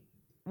funny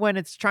when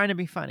it's trying to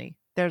be funny.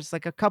 There's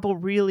like a couple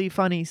really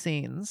funny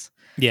scenes,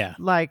 Yeah.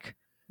 like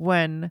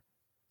when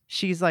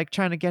she's like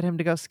trying to get him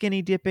to go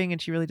skinny dipping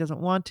and she really doesn't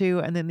want to,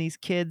 and then these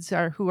kids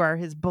who are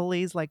his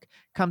bullies like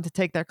come to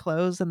take their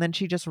clothes, and then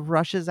she just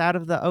rushes out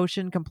of the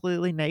ocean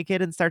completely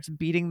naked and starts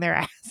beating their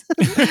asses.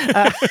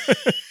 uh,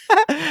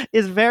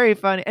 is very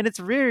funny, and it's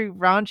really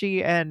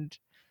raunchy, and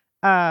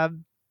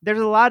there's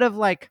a lot of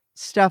like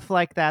stuff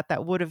like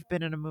that would have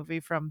been in a movie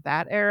from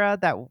that era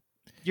that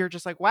you're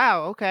just like,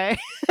 wow, okay.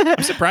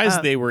 I'm surprised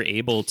uh, they were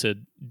able to,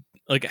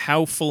 like,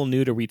 how full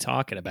nude are we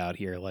talking about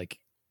here? Like,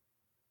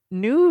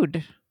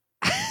 Nude.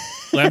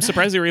 I'm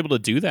surprised they were able to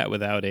do that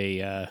without an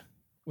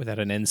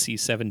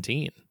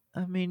NC-17.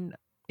 I mean,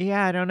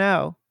 yeah, I don't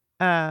know.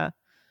 Uh,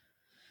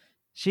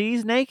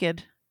 she's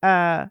naked.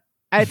 Uh,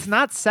 it's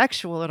not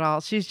sexual at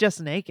all. She's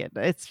just naked.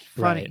 It's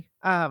Right.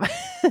 funny.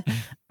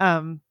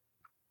 Um,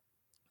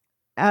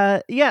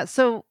 yeah.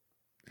 So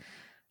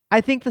I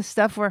think the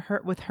stuff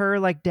with her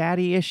like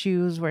daddy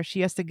issues, where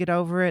she has to get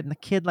over it, and the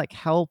kid like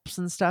helps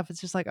and stuff.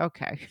 It's just like,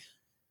 okay.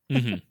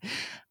 Mhm.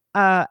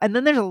 And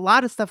then there's a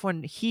lot of stuff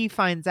when he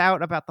finds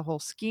out about the whole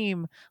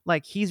scheme,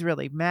 like he's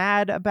really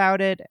mad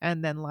about it,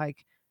 and then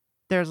like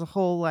there's a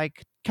whole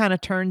like kind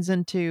of turns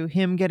into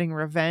him getting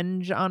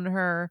revenge on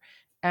her,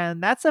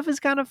 and that stuff is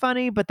kind of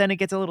funny, but then it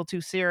gets a little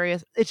too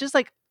serious. It's just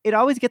like it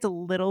always gets a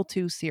little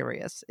too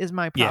serious is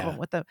my problem Yeah.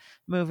 with the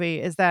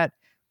movie, is that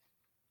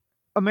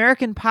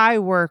American Pie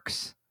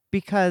works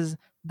because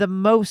the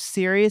most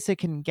serious it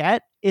can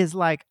get is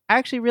like, I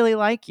actually really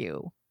like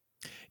you.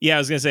 Yeah, I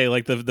was gonna say,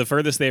 like, the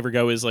furthest they ever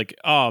go is like,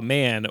 oh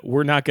man,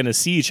 we're not gonna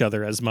see each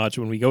other as much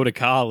when we go to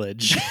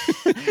college.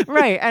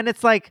 Right. And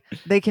it's like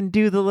they can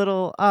do the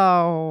little,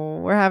 oh,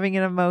 we're having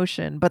an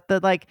emotion. But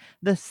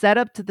the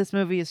setup to this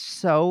movie is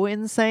so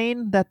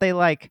insane that they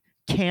like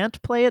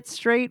can't play it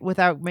straight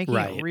without making it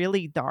Right.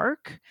 really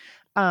dark.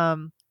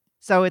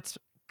 So it's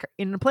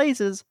in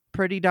places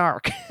pretty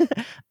dark.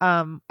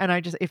 And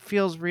it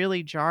feels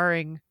really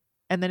jarring.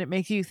 And then it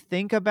makes you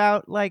think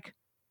about like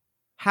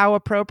how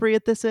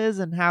appropriate this is,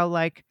 and how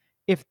like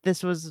if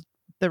this was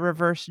the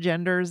reverse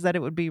genders, that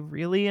it would be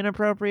really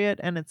inappropriate.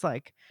 And it's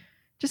like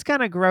just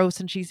kind of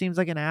gross, and she seems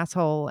like an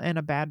asshole and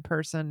a bad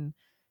person,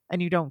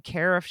 and you don't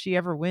care if she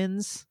ever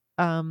wins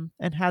and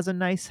has a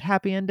nice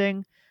happy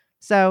ending.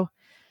 So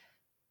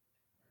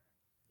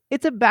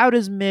it's about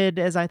as mid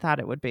as I thought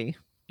it would be.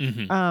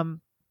 Mhm.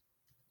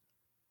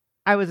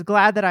 I was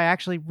glad that I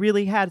actually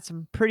really had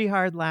some pretty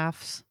hard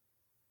laughs.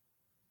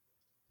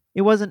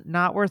 It wasn't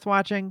not worth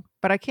watching,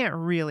 but I can't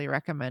really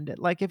recommend it.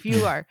 Like if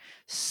you are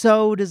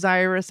so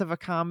desirous of a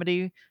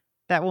comedy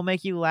that will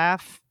make you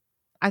laugh,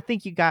 I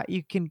think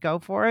you can go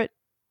for it,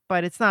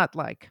 but it's not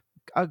like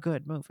a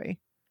good movie.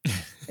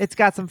 It's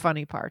got some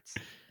funny parts.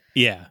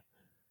 Yeah.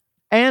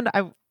 And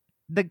I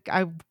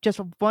just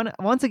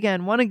once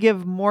again want to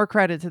give more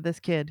credit to this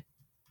kid.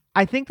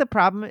 I think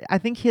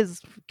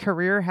his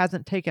career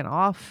hasn't taken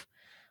off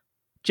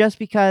just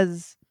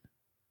because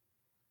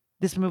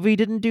this movie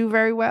didn't do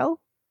very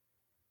well.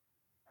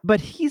 But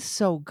he's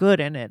so good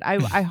in it.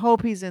 I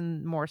hope he's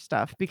in more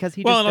stuff, because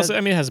he Well, just and also, does,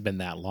 I mean, it hasn't been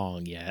that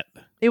long yet.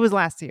 it was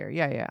last year.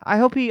 Yeah. I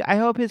hope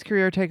his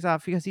career takes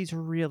off, because he's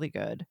really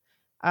good.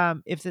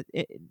 If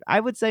I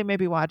would say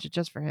maybe watch it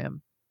just for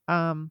him. He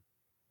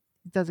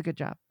does a good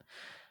job,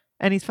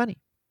 and he's funny.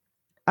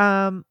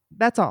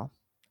 That's all.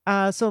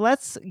 So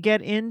let's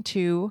get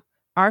into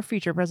our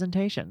feature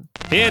presentation.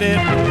 Hit it.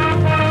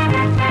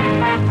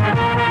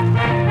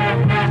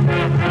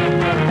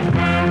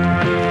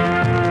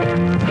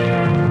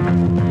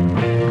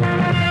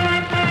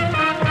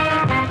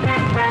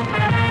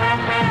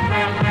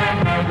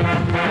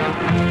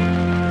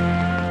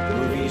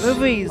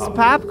 Movies,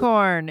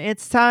 popcorn.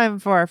 It's time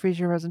for our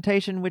feature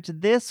presentation, which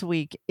this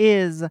week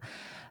is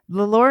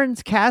the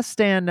Lawrence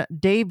Kasdan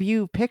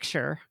debut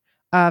picture,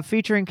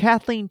 featuring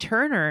Kathleen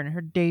Turner in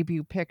her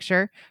debut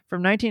picture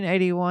from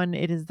 1981.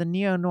 It is the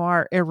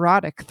neo-noir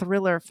erotic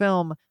thriller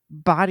film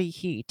Body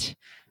Heat.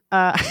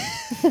 What,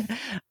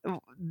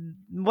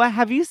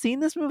 have you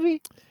seen this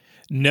movie?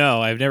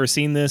 No, I've never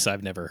seen this.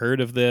 I've never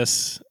heard of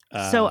this.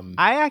 So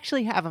I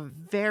actually have a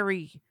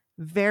very,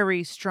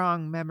 very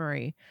strong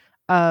memory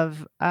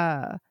of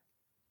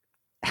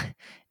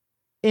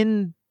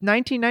in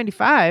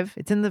 1995,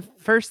 it's in the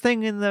first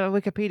thing in the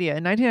Wikipedia.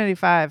 In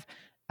 1995,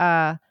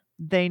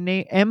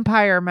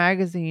 Empire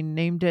magazine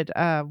named it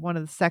one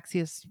of the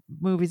sexiest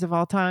movies of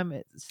all time.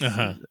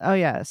 Oh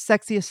yeah,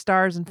 sexiest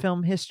stars in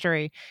film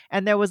history.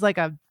 And there was like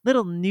a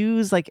little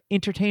news, like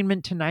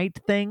Entertainment Tonight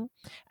thing.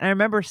 And I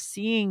remember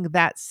seeing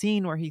that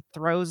scene where he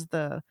throws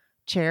the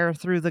chair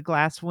through the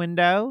glass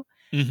window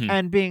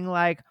and being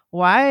like,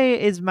 why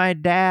is my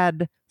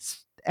dad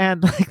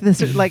and like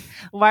this, like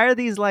why are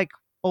these like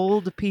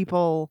old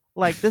people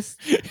like this?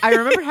 I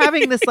remember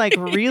having this like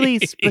really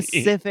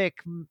specific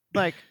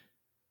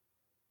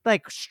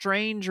like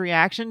strange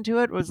reaction to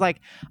it. Was like,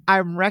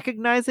 I'm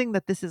recognizing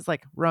that this is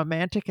like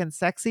romantic and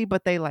sexy,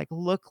 but they like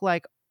look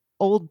like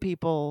old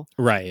people,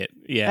 right?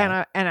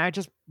 Yeah. And I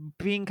just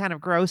being kind of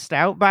grossed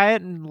out by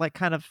it and like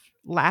kind of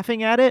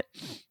laughing at it.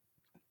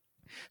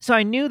 So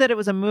I knew that it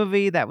was a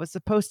movie that was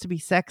supposed to be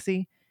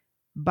sexy.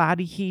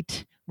 Body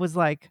Heat was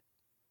like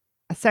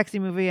a sexy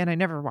movie, and I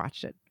never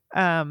watched it.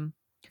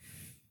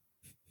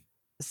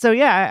 So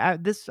yeah,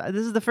 this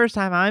is the first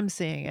time I'm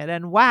seeing it,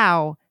 and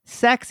wow,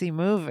 sexy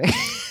movie.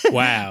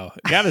 Wow,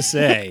 gotta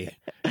say,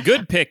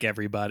 good pick,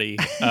 everybody.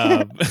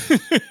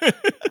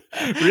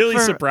 Really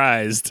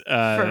surprised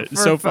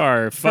so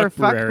far. Fuck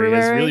Ferrari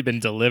has really been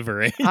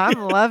delivering. I'm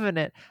loving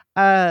it.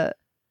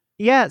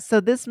 Yeah, so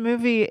this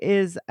movie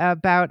is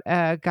about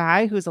a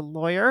guy who's a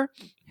lawyer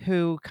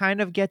who kind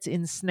of gets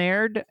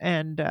ensnared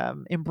and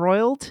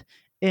embroiled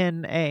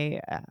in a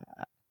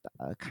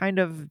kind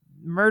of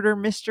murder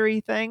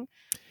mystery thing.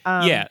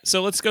 Yeah,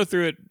 so let's go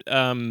through it.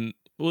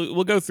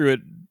 We'll go through it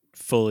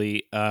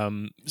fully.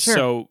 Sure.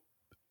 So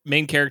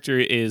main character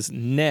is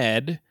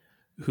Ned,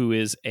 who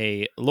is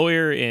a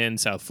lawyer in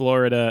South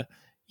Florida.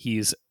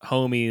 He's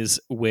homies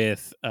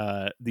with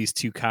these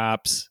two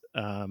cops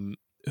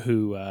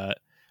who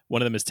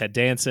one of them is Ted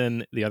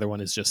Danson. The other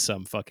one is just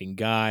some fucking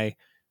guy.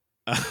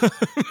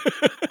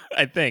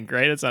 I think,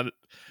 right? It's not.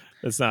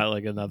 That's not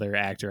like another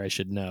actor I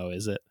should know,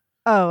 is it?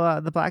 Oh,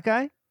 the black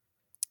guy?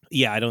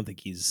 Yeah, I don't think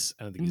he's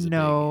a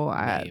No,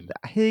 big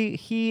name.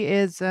 he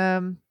is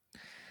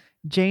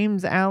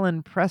James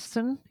Allen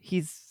Preston.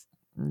 He's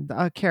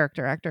a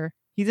character actor.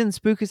 He's in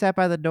Spooky Sat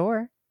by the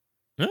Door,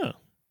 Oh,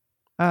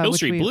 Hill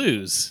Street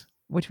Blues,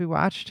 which we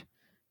watched.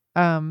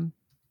 He's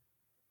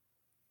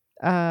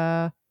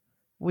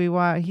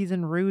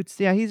in Roots.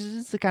 Yeah, he's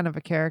just a kind of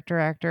a character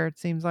actor. It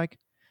seems like.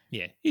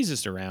 Yeah, he's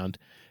just around.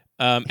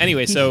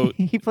 Anyway, so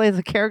he plays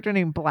a character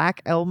named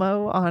Black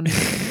Elmo on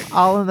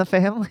All in the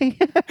Family.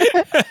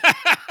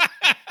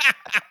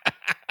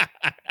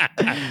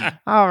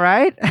 All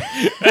right.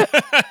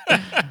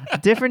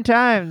 Different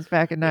times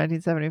back in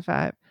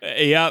 1975.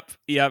 Yep.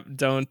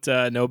 Don't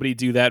nobody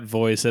do that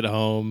voice at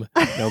home.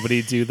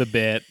 Nobody do the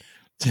bit.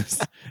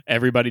 Just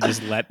everybody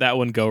just let that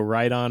one go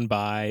right on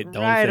by. Don't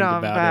think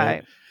about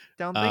it.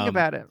 Don't think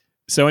about it.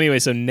 So anyway,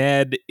 so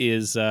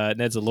Ned's a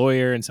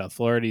lawyer in South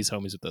Florida. He's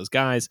homies with those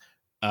guys.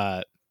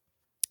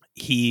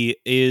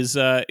 He's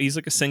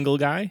like a single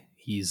guy.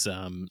 He's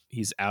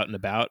out and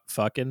about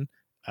fucking.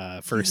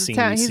 First scene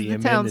we see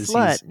him in is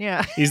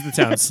he's the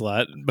town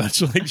slut,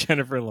 much like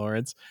Jennifer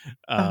Lawrence.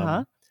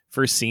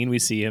 First scene we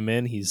see him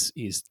in,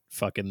 he's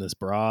fucking this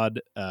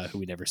broad who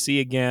we never see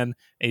again.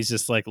 And he's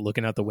just like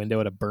looking out the window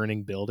at a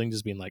burning building,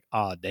 just being like,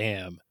 "Aw,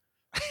 damn,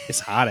 it's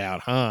hot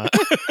out, huh?"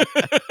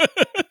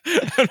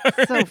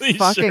 So really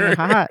fucking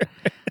hot.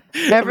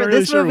 I'm not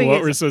really sure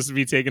what we're supposed to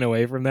be taking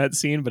away from that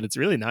scene, but it's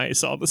really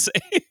nice all the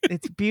same.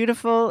 It's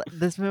beautiful.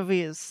 This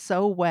movie is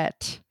so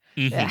wet.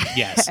 Mm-hmm.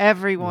 Yes,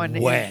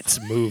 everyone wet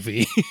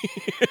movie.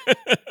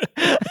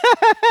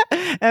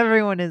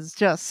 Everyone is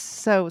just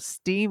so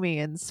steamy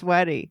and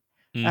sweaty.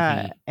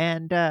 Mm-hmm.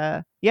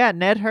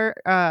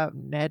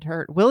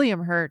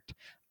 William Hurt,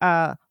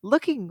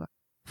 looking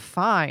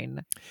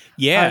fine.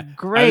 Yeah,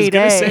 great.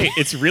 I was gonna say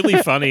it's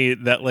really funny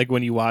that like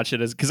when you watch it,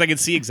 because I can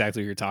see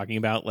exactly what you're talking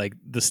about, like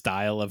the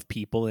style of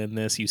people in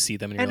this. You see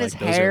them and you're and like, his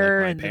those hair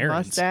are like and my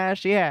parents. the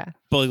mustache. Yeah,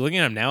 but like, looking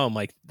at him now, I'm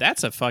like,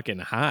 that's a fucking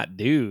hot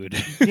dude.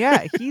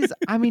 Yeah,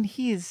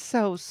 he's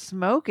so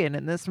smoking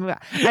in this movie,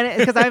 and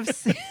because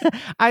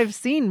I've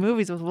seen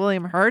movies with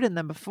William Hurt in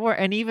them before,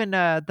 and even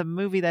the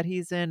movie that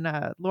he's in.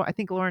 I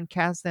think Lauren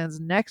Kasdan's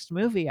next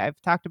movie I've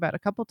talked about a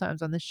couple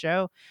times on this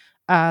show,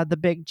 The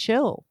Big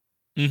Chill.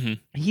 Mm-hmm.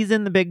 He's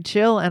in The Big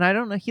Chill, and I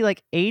don't know, he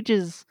like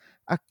ages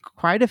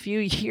quite a few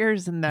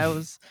years in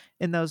those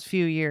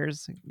few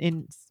years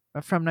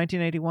from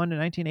 1981 to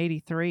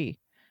 1983,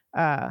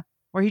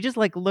 where he just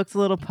like looks a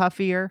little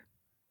puffier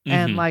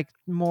and like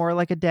more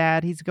like a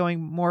dad. He's going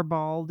more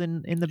bald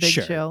in The Big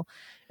Chill.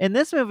 In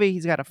this movie,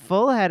 he's got a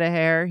full head of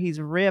hair.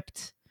 He's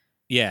ripped.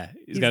 Yeah,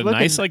 he's got a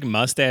nice like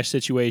mustache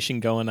situation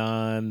going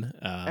on.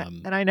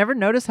 And I never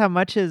noticed how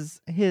much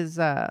his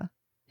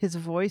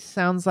voice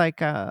sounds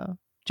like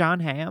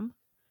John Hamm.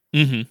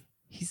 Mm-hmm.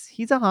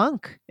 He's a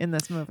hunk in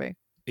this movie.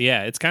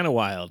 Yeah, it's kind of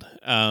wild.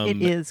 It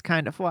is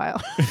kind of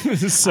wild.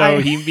 So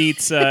he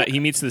meets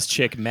this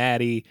chick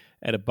Maddie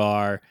at a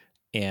bar,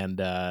 and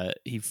I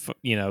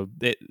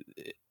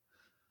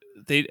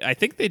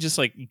think they just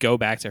like go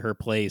back to her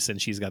place,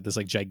 and she's got this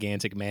like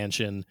gigantic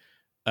mansion.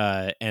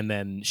 And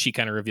then she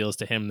kind of reveals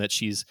to him that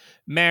she's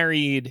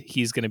married.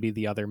 He's going to be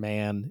the other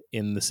man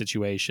in the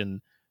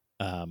situation.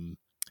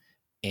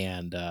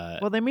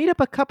 Well, they meet up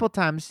a couple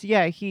times.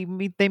 Yeah, they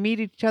meet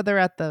each other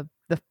at the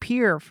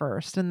pier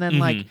first, and then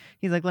like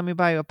he's like, "Let me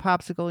buy you a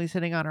popsicle." He's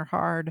hitting on her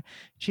hard.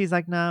 She's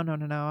like, "No,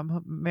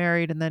 I'm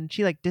married." And then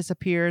she like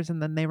disappears,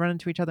 and then they run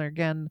into each other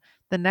again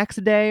the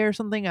next day or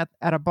something at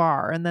a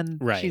bar. And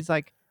then he's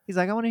like,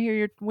 "I want to hear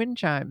your wind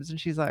chimes," and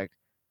she's like,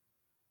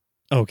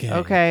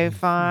 Okay,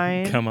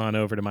 fine. Come on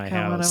over to my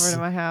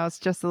house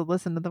just to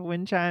listen to the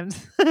wind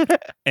chimes.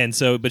 And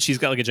so, but she's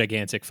got like a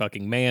gigantic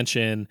fucking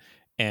mansion.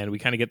 And we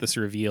kind of get this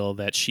reveal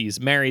that she's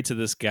married to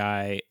this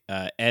guy,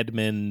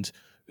 Edmund,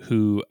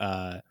 who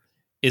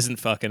isn't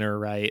fucking her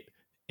right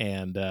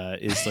and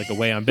is like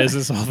away on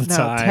business all the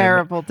time.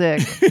 Terrible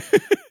dick.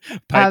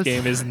 Pipe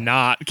game is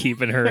not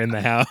keeping her in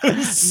the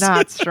house.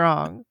 Not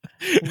strong.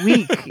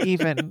 Weak,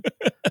 even.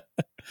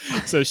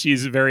 So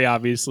she's very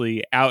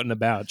obviously out and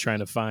about trying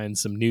to find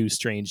some new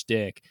strange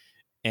dick.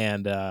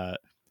 And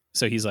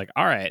so he's like,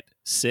 all right,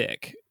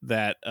 sick.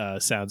 That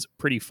sounds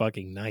pretty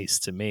fucking nice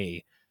to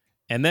me.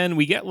 And then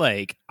we get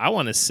like, I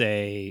want to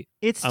say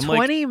it's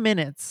 20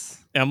 minutes.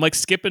 I'm like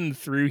skipping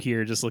through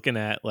here, just looking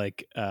at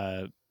like,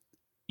 the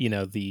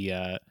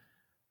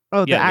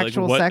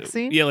actual sex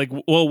scene. Yeah, like,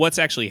 well, what's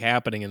actually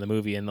happening in the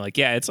movie, and like,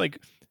 yeah, it's like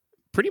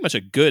pretty much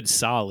a good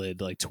solid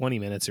like 20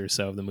 minutes or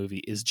so of the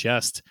movie is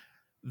just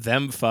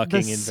them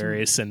fucking in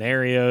various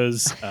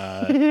scenarios.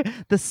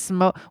 The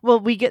smoke.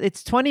 Well,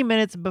 it's 20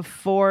 minutes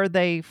before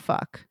they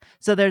fuck,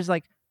 so there's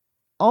like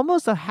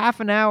almost a half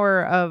an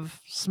hour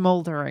of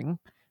smoldering.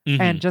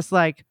 And just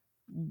like,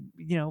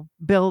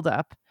 build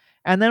up.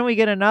 And then we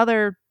get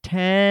another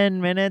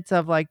 10 minutes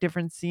of like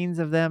different scenes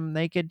of them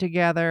naked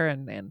together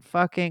and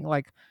fucking,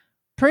 like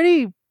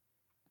pretty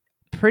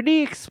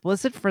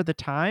explicit for the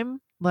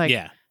time. Like,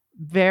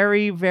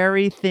 very,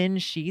 very thin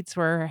sheets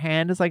where her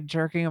hand is like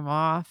jerking him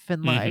off,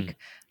 and like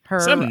her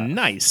Some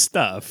nice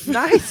stuff.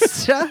 nice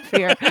stuff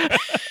here.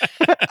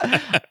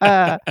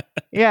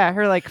 Yeah,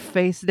 her like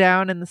face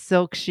down in the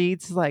silk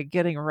sheets, like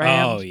getting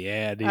rammed. Oh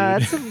yeah, dude.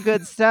 That's some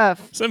good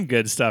stuff. Some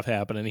good stuff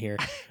happening here.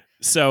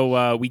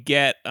 So we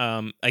get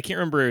I can't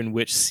remember in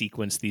which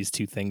sequence these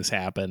two things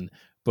happen,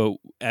 but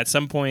at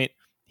some point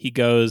he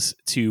goes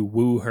to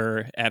woo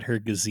her at her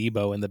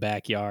gazebo in the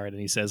backyard,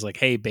 and he says like,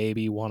 "Hey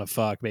baby, want to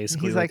fuck?"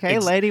 Basically, He's like, "Hey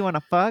lady, want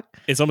to fuck?"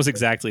 It's almost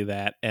exactly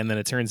that. And then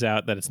it turns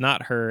out that it's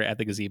not her at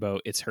the gazebo.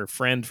 It's her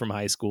friend from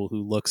high school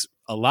who looks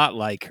a lot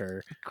like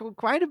her.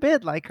 Quite a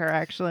bit like her,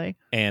 actually.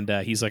 And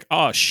he's like,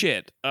 "Oh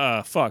shit,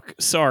 fuck,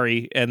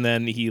 sorry." And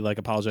then he like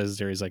apologizes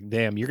to her. He's like,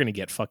 "Damn, you're gonna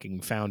get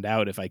fucking found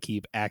out if I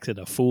keep acting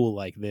a fool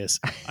like this.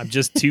 I'm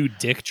just too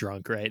dick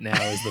drunk right now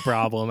is the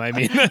problem. I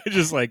mean,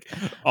 just like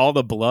all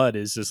the blood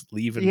is just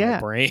leaving my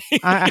brain."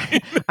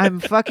 I'm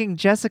fucking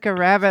Jessica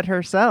Rabbit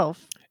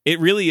herself.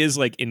 It really is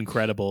like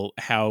incredible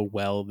how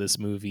well this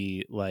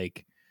movie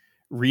like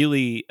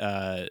really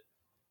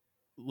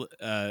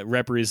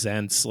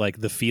represents like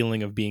the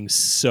feeling of being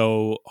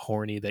so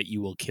horny that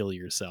you will kill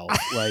yourself.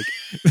 Like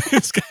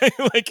this guy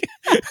like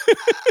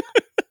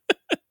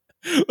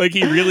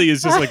he really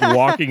is just like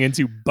walking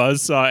into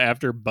buzzsaw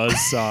after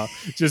buzzsaw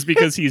just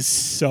because he's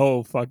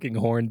so fucking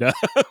horned up.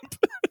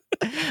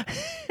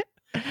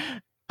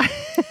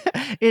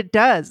 It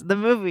does. The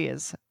movie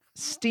is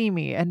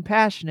steamy and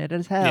passionate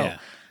as hell. Yeah.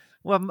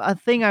 Well, a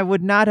thing I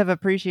would not have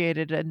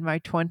appreciated in my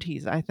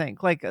 20s, I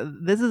think. Like,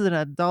 this is an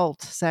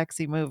adult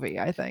sexy movie,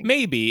 I think.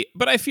 Maybe,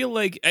 but I feel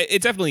like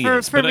it definitely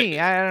is. For me,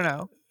 I don't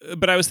know.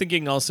 But I was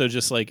thinking also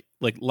just like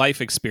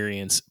life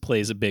experience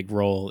plays a big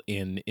role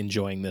in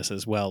enjoying this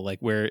as well.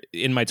 Like where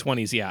in my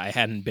 20s, yeah, I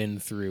hadn't been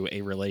through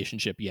a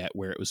relationship yet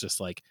where it was just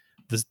like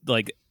this,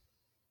 like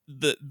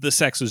the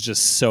sex was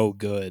just so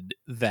good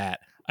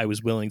that I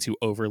was willing to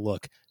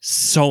overlook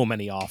so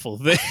many awful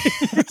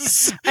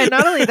things. And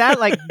not only that,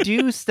 like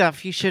do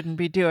stuff you shouldn't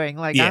be doing.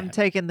 Like I'm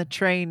taking the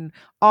train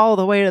all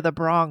the way to the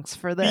Bronx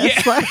for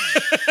this. Yeah.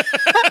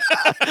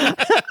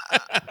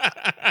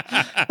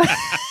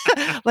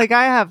 Like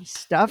I have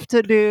stuff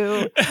to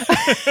do.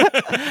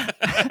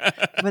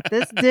 But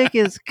this dick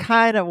is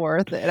kind of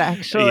worth it,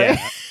 actually.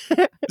 Yeah.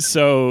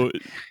 So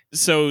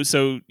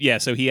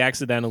he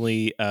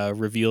accidentally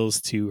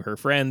reveals to her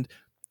friend,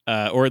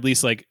 or at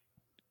least like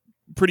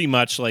pretty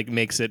much like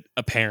makes it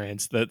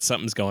apparent that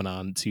something's going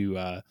on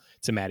to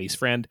Maddie's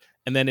friend.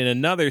 And then in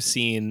another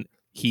scene,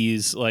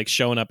 he's like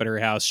showing up at her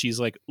house. She's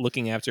like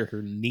looking after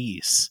her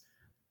niece.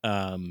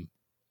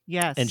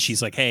 Yes. And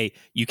she's like, "Hey,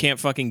 you can't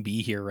fucking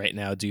be here right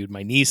now, dude.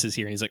 My niece is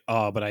here." And he's like,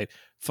 "Oh, but I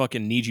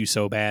fucking need you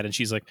so bad." And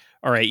she's like,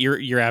 "All right,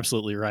 you're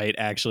absolutely right,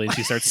 actually." And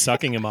she starts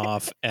sucking him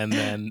off. And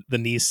then the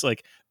niece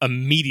like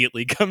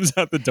immediately comes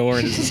out the door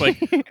and is just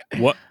like,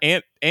 "What,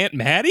 Aunt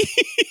Maddie?"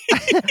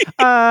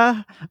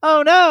 Oh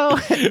no.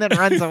 And then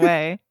runs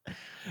away.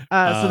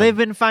 So they've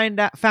been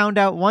found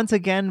out once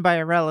again by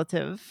a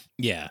relative.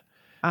 Yeah.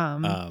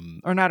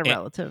 Or not a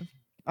relative.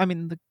 I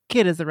mean, the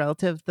kid is a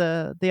relative.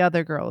 The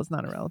other girl is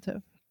not a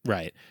relative.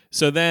 Right.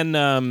 So then,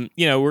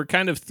 we're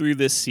kind of through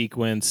this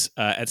sequence.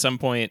 At some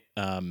point,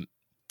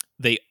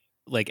 they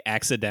like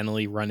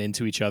accidentally run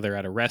into each other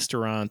at a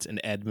restaurant,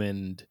 and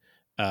Edmund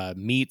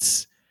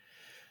meets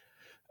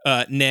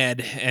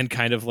Ned and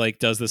kind of like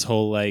does this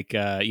whole like,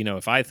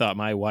 if I thought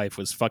my wife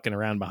was fucking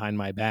around behind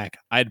my back,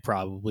 I'd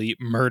probably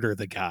murder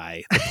the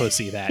guy, the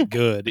pussy that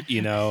good.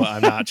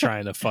 I'm not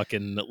trying to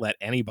fucking let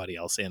anybody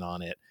else in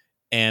on it.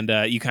 And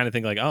you kind of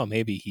think like, oh,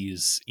 maybe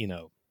he's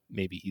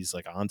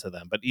like onto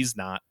them, but he's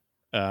not.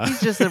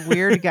 He's just a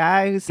weird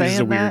guy who's saying that. He's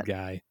a weird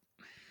guy.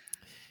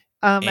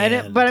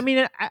 But I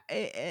mean,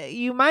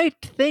 you might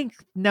think,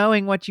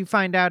 knowing what you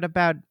find out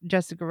about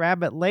Jessica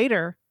Rabbit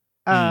later,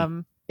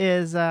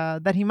 is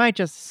that he might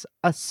just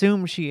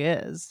assume she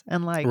is,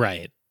 and like,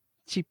 right,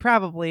 she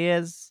probably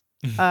is.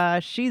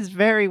 She's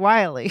very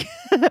wily.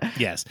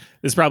 Yes,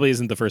 this probably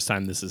isn't the first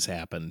time this has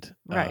happened.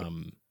 Right.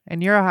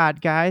 And you're a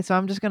hot guy, so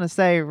I'm just going to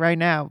say right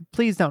now,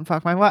 please don't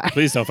fuck my wife.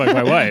 Please don't fuck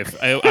my wife.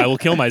 I will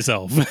kill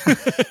myself.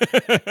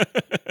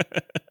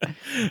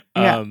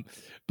 Yeah.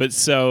 But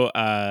so,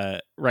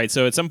 right.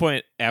 So at some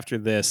point after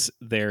this,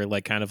 they're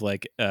like kind of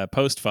like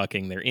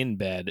post-fucking. They're in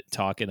bed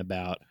talking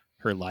about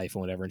her life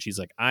and whatever. And she's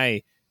like,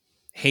 "I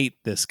hate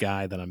this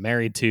guy that I'm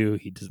married to.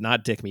 He does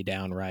not dick me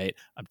down right.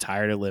 I'm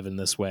tired of living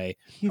this way.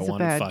 He's I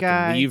want a to bad fucking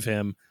guy. leave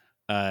him."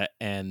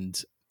 And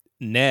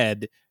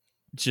Ned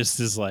just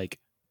is like,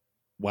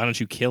 "Why don't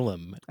you kill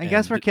him?" I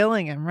guess we're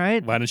killing him,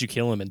 right? "Why don't you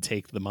kill him and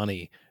take the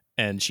money?"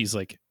 And she's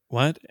like,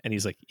 "What?" And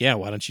he's like, "Yeah,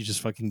 why don't you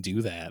just fucking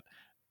do that?"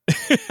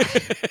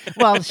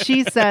 Well,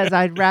 she says,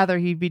 "I'd rather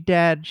he'd be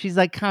dead." She's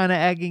like kind of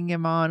egging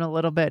him on a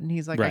little bit, and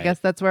he's like, Right. "I guess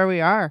that's where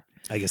we are.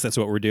 I guess that's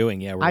what we're doing.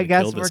 Yeah, I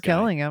guess we're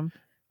killing him."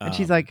 And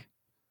she's like,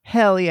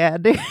 "Hell yeah,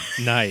 dude."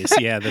 "Nice.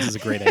 Yeah, this is a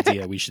great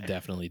idea. We should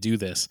definitely do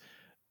this."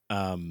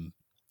 And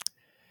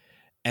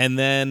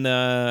then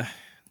trying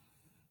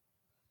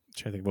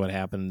trying to think of what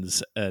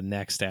happens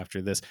next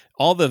after this.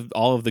 All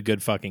of the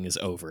good fucking is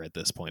over at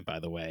this point, by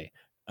the way.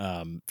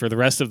 For the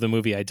rest of the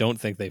movie, I don't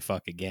think they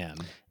fuck again.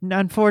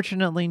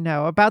 Unfortunately,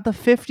 no. About the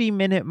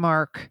 50-minute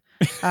mark,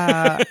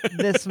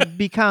 this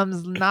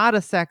becomes not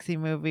a sexy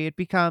movie. It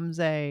becomes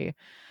a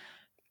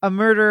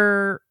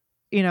murder,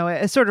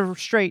 a sort of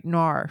straight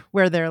noir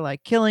where they're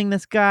like killing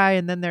this guy,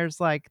 and then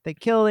there's like they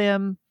kill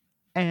him,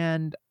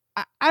 and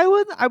I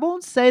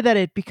won't say that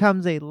it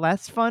becomes a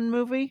less fun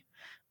movie.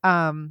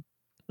 It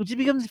just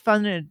becomes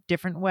fun in a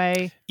different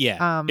way.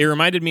 Yeah, it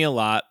reminded me a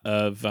lot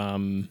of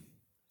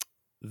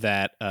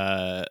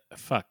that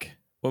fuck.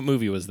 What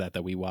movie was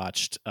that we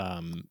watched?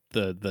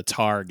 The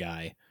Tar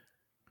guy.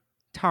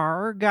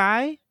 Tar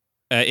guy?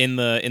 In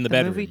the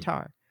bedroom. Movie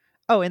Tar.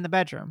 Oh, in the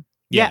bedroom.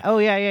 Yeah. Yeah. Oh,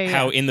 yeah.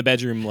 How in the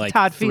bedroom, like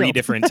Todd 3 Field.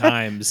 different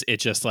times, it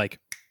just like,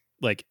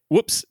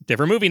 whoops,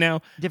 different movie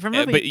now. Different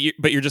movie.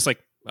 But you're just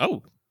like,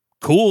 oh,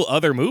 cool,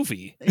 other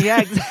movie.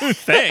 Yeah, exactly.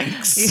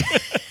 Thanks.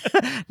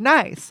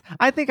 Nice.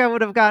 I think I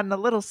would have gotten a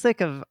little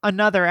sick of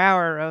another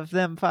hour of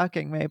them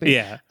fucking, maybe.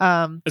 Yeah.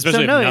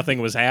 Especially if nothing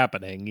was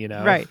happening,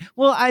 Right.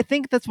 Well, I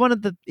think that's one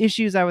of the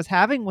issues I was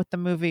having with the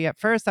movie at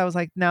first. I was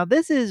like, now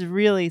this is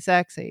really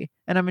sexy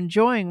and I'm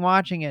enjoying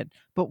watching it.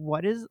 But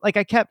what is, like,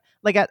 I kept,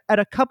 like, at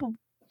a couple,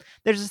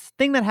 there's this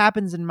thing that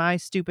happens in my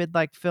stupid,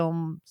 like,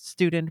 film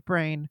student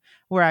brain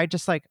where I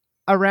just, like,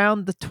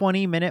 around the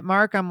 20-minute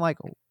mark, I'm like,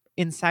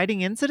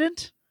 inciting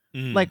incident?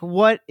 Like,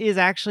 what is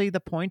actually the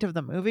point of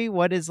the movie?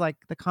 What is, like,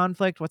 the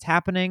conflict? What's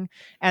happening?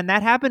 And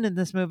that happened in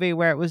this movie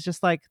where it was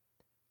just like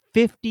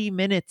 50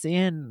 minutes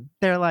in,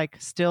 they're like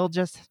still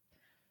just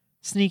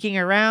sneaking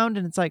around,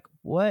 and it's like,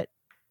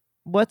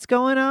 what's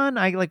going on?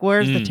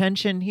 Where's the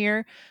tension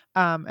here?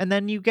 And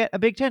then you get a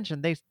big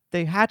tension.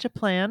 They hatch a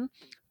plan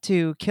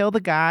to kill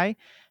the guy.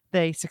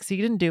 They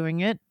succeed in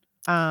doing it.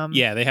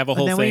 Yeah, they have a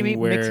whole thing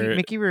where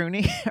Mickey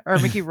Rooney or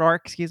Mickey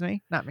Rourke, excuse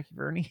me, not Mickey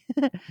Rooney.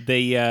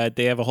 they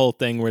have a whole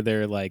thing where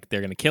they're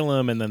gonna kill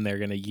him, and then they're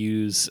gonna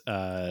use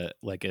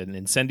like an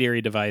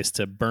incendiary device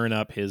to burn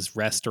up his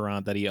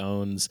restaurant that he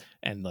owns,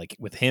 and like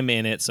with him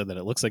in it, so that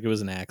it looks like it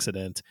was an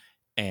accident.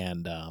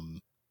 And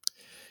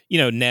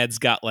Ned's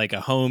got like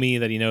a homie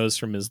that he knows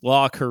from his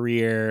law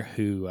career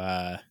who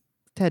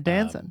Ted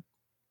Danson.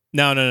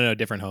 No,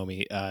 different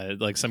homie.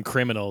 Like some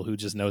criminal who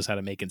just knows how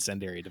to make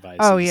incendiary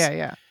devices. Oh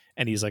yeah.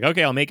 And he's like,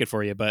 okay, I'll make it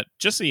for you. But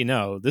just so you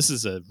know, this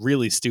is a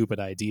really stupid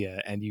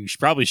idea and you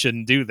probably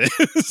shouldn't do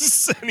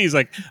this. And he's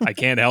like, I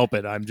can't help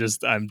it.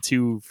 I'm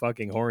too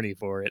fucking horny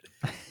for it.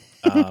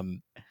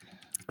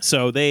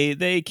 So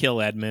they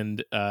kill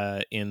Edmund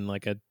in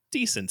like a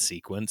decent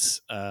sequence.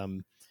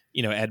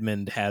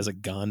 Edmund has a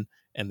gun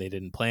and they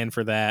didn't plan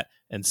for that.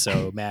 And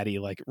so Maddie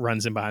like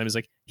runs in behind him. He's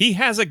like, he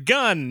has a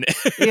gun.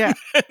 Yeah.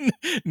 And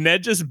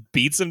Ned just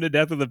beats him to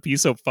death with a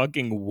piece of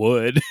fucking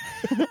wood.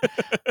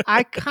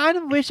 I kind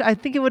of wish, I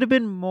think it would have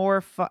been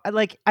more fun.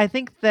 Like, I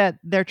think that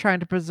they're trying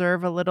to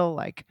preserve a little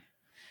like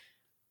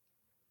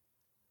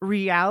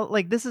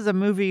like this is a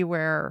movie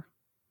where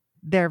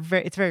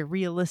it's very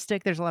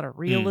realistic. There's a lot of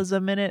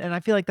realism in it. And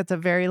I feel like that's a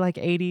very like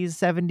 80s,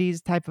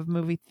 70s type of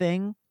movie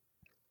thing.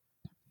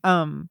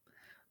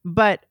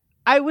 But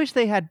I wish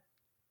they had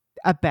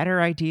a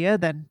better idea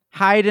than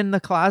hide in the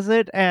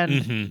closet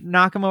and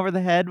knock him over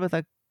the head with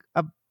a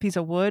piece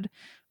of wood.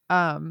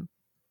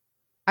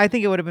 I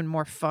think it would have been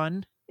more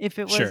fun if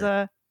it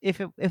was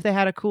if they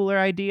had a cooler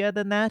idea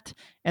than that.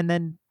 And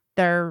then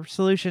their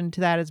solution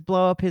to that is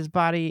blow up his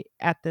body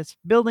at this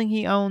building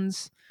he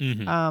owns.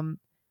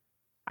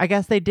 I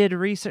guess they did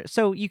research.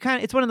 So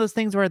it's one of those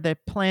things where the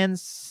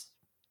plans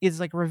is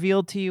like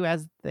revealed to you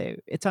as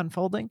it's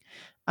unfolding.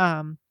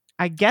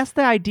 I guess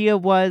the idea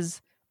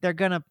was they're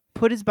going to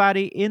put his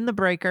body in the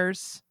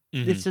breakers.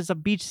 This is a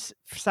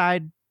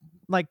beachside,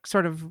 like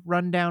sort of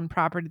rundown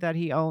property that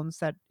he owns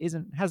that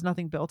has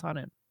nothing built on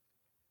it.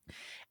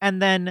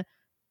 And then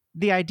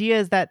the idea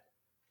is that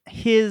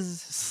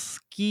his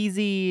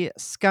skeezy,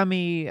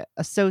 scummy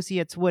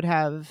associates would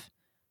have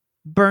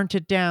burnt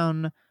it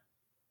down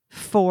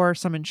for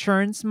some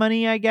insurance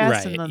money, I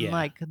guess. Right, and then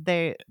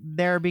yeah.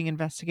 they're being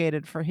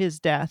investigated for his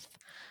death.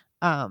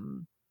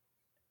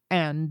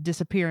 And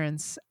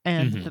disappearance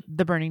and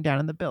the burning down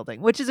in the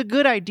building, which is a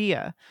good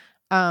idea.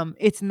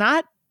 It's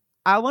not,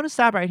 I want to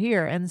stop right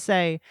here and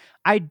say,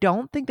 I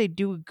don't think they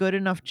do a good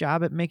enough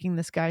job at making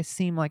this guy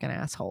seem like an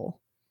asshole.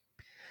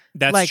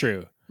 That's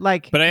true.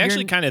 But I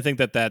actually kind of think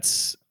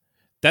that's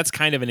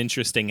kind of an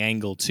interesting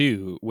angle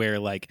too, where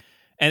like,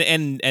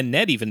 and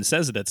Ned even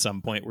says it at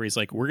some point where he's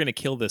like, we're going to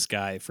kill this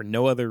guy for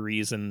no other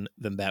reason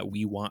than that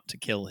we want to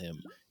kill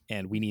him.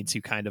 And we need to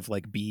kind of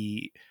like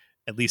be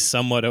at least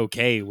somewhat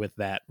okay with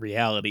that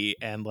reality,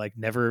 and like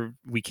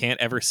we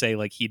can't ever say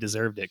like he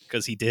deserved it,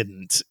 because he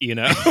didn't,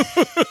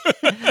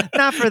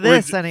 not for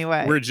this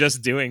anyway. We're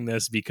just doing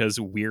this because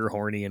we're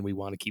horny and we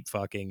want to keep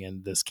fucking,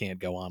 and this can't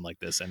go on like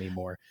this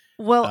anymore.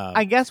 Well,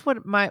 I guess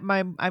what my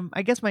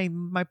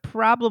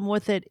problem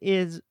with it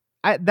is,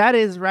 that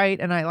is right,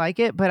 and I like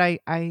it, but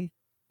I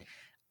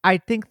I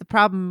think the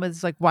problem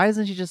is like, why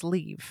doesn't she just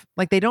leave?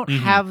 Like they don't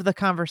have the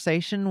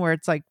conversation where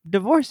it's like,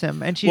 divorce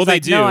him, and she's Well, they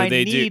like, no, do. I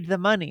They do. need the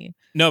money.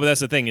 No, but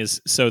that's the thing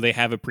is, so they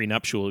have a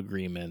prenuptial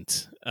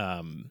agreement.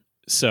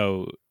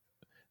 So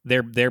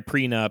their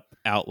prenup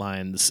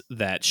outlines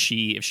that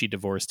if she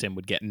divorced him,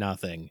 would get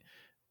nothing.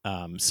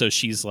 So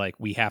she's like,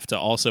 we have to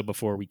also,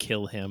 before we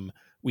kill him,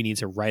 we need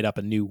to write up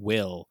a new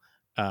will,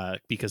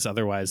 because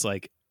otherwise,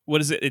 like,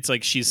 what is it? It's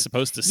like she's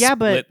supposed to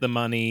split the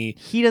money.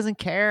 He doesn't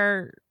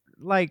care.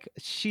 Like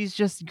she's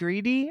just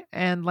greedy,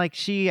 and like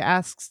she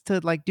asks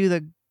to like do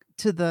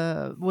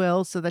the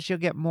will so that she'll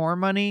get more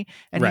money,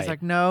 and he's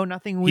like, no,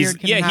 nothing weird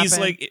can happen. He's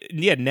like,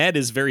 Ned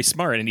is very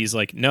smart, and he's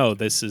like, no,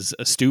 this is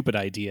a stupid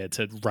idea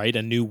to write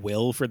a new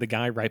will for the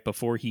guy right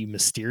before he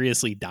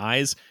mysteriously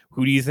dies.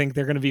 Who do you think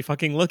they're going to be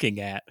fucking looking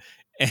at?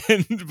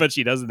 And but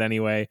she does it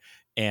anyway,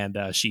 and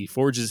she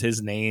forges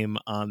his name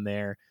on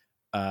there,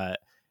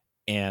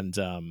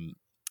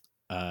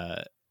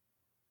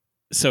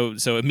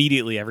 So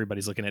immediately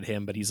everybody's looking at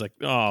him, but he's like,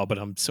 oh, but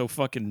I'm so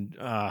fucking,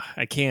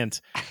 I can't.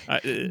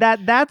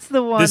 That's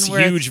the one. This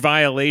huge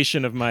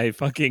violation of my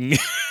fucking.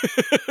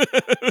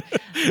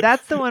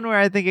 That's the one where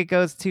I think it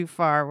goes too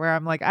far. Where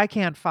I'm like, I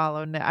can't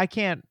follow Ned. I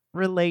can't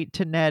relate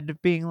to Ned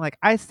being like,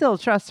 I still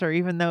trust her,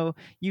 even though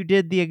you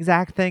did the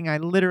exact thing I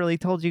literally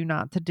told you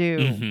not to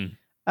do,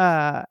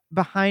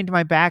 behind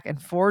my back, and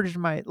forged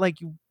my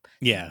you.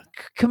 Yeah.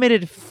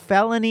 Committed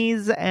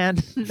felonies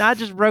and not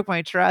just broke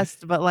my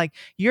trust, but like,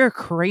 you're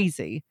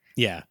crazy.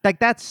 Yeah. Like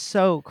that's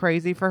so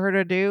crazy for her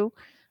to do.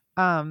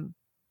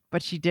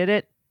 But she did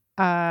it.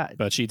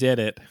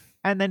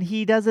 And then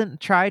he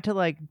doesn't try to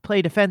like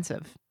play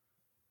defensive.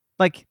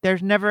 Like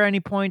there's never any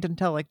point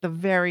until like the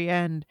very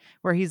end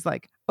where he's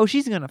like, oh,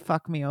 she's going to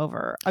fuck me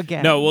over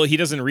again. No, well, he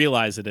doesn't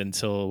realize it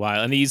until a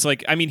while. And he's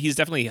like, I mean, he's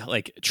definitely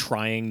like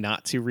trying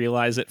not to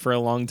realize it for a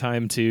long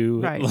time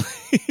too.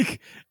 Right.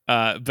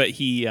 But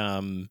he,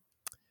 so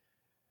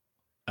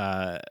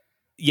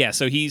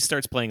he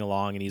starts playing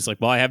along, and he's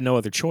like, well, I have no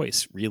other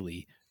choice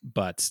really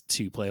but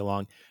to play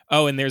along.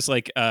 Oh, and there's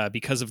like,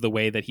 because of the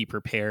way that he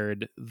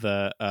prepared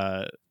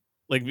the,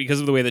 because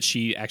of the way that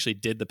she actually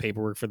did the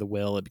paperwork for the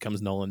will, it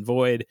becomes null and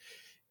void.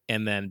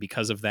 And then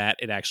because of that,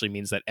 it actually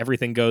means that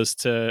everything goes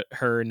to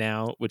her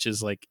now, which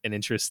is like an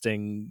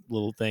interesting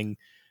little thing.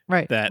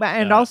 Right.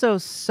 And also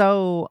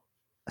so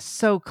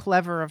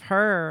clever of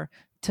her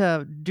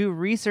to do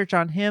research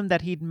on him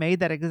that he'd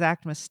made that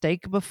exact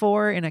mistake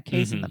before in a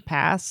case in the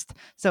past.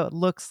 So it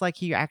looks like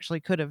he actually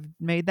could have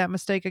made that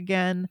mistake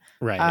again.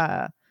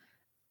 Right.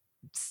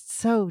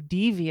 So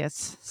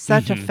devious.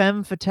 Such a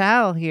femme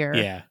fatale here.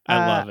 Yeah,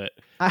 I love it.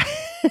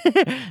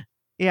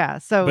 Yeah.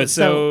 So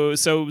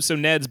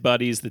Ned's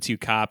buddies, the two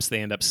cops,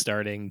 they end up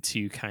starting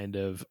to kind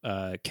of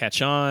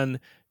catch on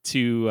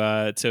to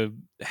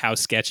how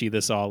sketchy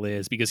this all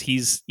is, because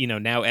he's,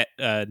 now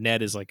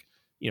Ned is like,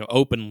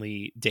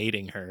 openly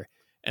dating her,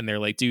 and they're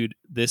like, dude,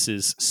 this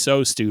is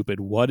so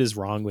stupid. What is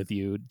wrong with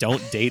you?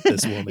 Don't date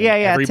this woman. Yeah.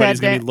 Everybody's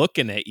gonna be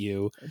looking at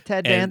you.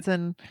 Ted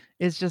Danson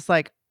is just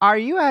like, are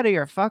you out of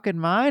your fucking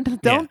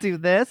mind? Don't do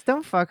this.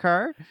 Don't fuck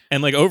her.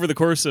 And like over the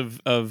course of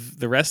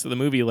the rest of the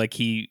movie, like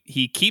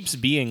he keeps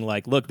being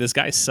like, look, this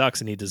guy sucks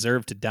and he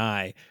deserved to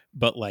die.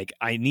 But like,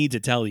 I need to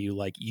tell you,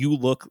 like, you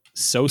look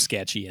so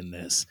sketchy in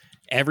this.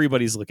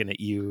 Everybody's looking at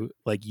you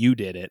like you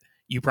did it.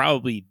 You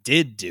probably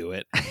did do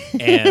it.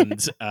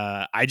 And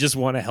I just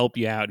want to help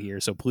you out here.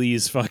 So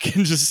please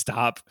fucking just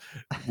stop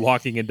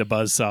walking into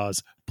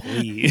buzzsaws,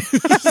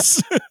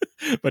 please.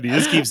 But he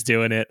just keeps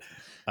doing it.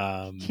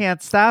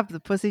 Can't stop the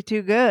pussy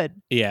too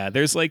good. Yeah,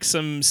 there's like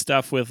some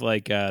stuff with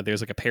like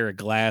there's like a pair of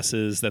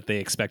glasses that they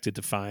expected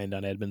to find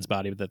on Edmund's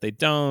body, but that they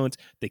don't.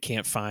 They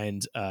can't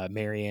find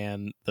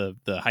Marianne,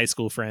 the high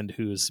school friend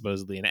who is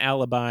supposedly an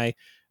alibi.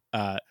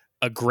 A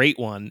great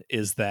one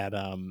is that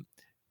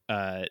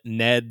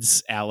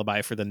Ned's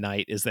alibi for the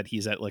night is that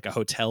he's at like a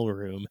hotel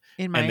room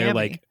in Miami, and they're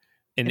like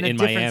in a Miami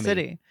different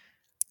city.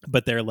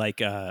 But they're like,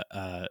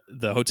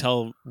 the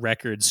hotel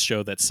records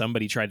show that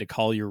somebody tried to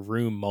call your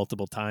room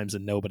multiple times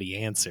and nobody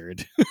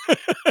answered.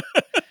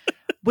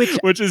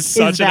 Which is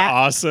such an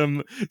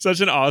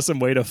awesome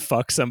way to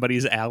fuck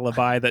somebody's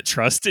alibi that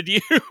trusted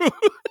you.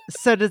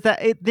 So does that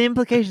the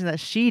implication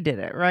that she did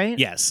it, right?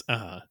 Yes.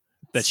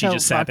 That she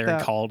just sat there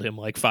and called him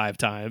like 5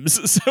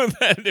 times so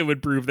that it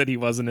would prove that he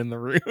wasn't in the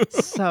room.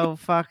 So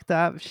fucked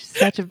up. She's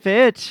such a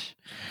bitch.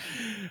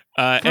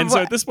 And so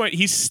at this point,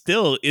 he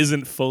still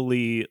isn't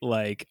fully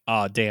like,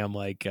 oh, damn,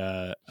 like,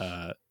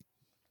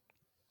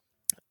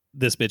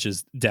 this bitch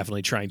is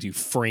definitely trying to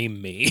frame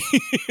me.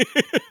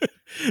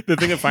 The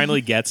thing that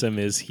finally gets him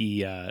is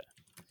he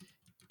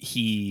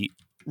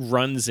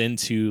runs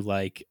into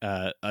like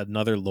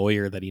another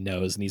lawyer that he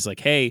knows, and he's like,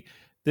 hey,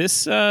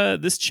 this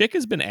chick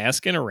has been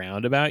asking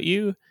around about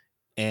you,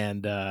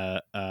 and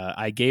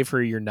I gave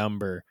her your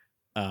number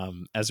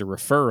as a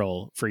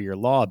referral for your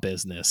law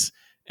business.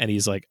 And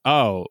he's like,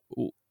 oh,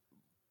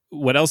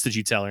 what else did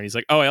you tell her? And he's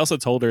like, oh, I also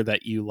told her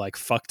that you like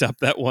fucked up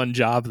that one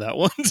job that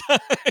one time.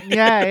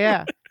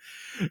 Yeah.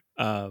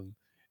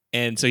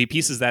 And so he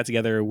pieces that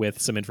together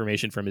with some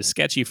information from his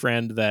sketchy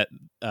friend that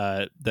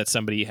that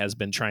somebody has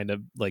been trying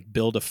to like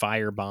build a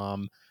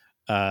firebomb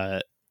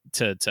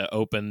to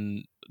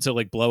open, to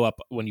like blow up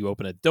when you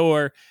open a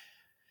door.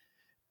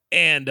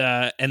 And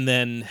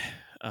then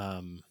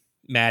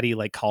Maddie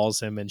like calls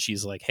him and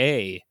she's like,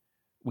 "Hey,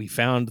 we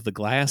found the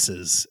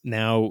glasses.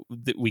 Now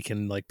that we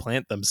can like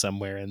plant them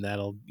somewhere, and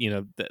that'll,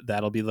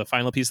 that'll be the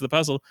final piece of the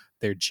puzzle.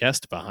 They're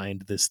just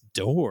behind this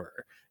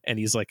door." And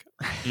he's like,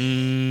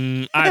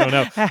 I don't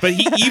know. But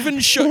he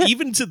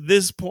even to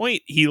this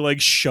point, he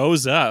like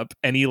shows up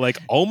and he like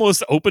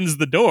almost opens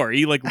the door.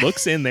 He like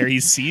looks in there. He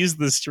sees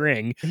the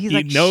string. He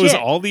like, knows shit.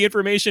 all the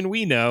information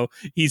we know.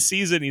 He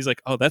sees it and he's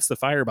like, oh, that's the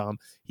firebomb.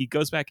 He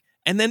goes back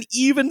and then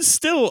even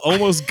still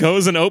almost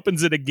goes and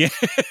opens it again.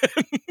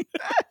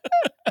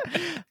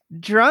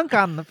 Drunk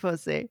on the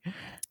pussy.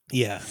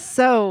 Yeah.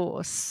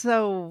 So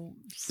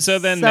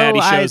then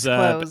Maddie shows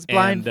up closed,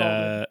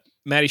 and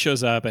Maddie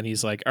shows up and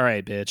he's like, all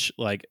right, bitch,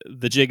 like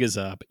the jig is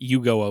up.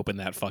 You go open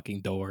that fucking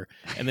door.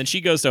 And then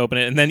she goes to open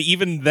it. And then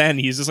even then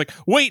he's just like,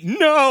 wait,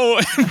 no.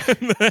 And then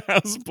the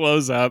house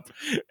blows up.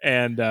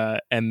 And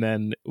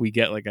then we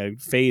get like a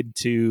fade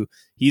to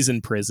he's in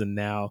prison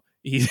now.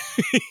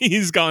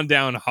 He's gone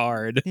down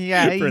hard.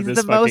 Yeah, for he's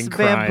this the most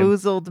crime.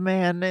 bamboozled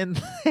man in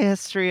the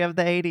history of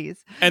the 80s.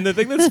 And the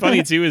thing that's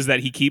funny too is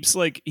that he keeps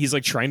like, he's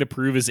like trying to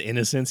prove his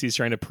innocence. He's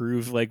trying to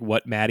prove like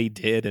what Maddie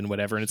did and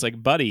whatever. And it's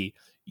like, buddy,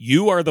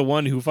 you are the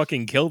one who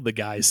fucking killed the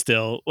guy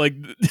still. Like,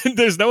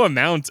 there's no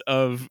amount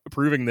of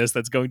proving this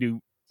that's going to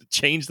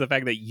change the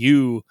fact that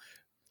you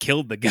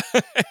killed the guy.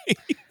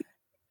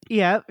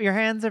 Yeah,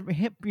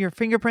 your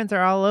fingerprints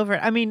are all over it.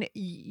 I mean,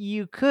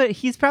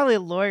 he's probably a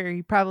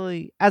lawyer.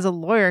 As a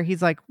lawyer,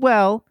 he's like,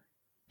 well,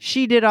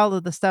 she did all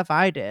of the stuff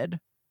I did.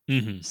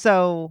 Mm-hmm.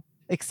 So,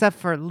 except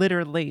for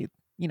literally,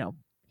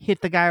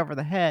 hit the guy over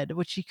the head,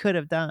 which he could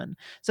have done.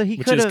 So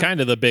which is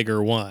kind of the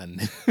bigger one.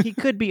 He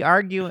could be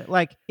arguing,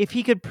 like, if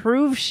he could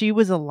prove she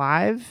was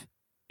alive,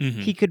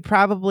 mm-hmm. he could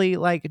probably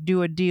like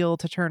do a deal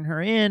to turn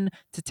her in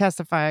to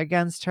testify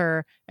against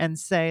her and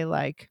say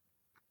like,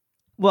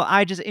 well,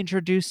 I just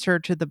introduced her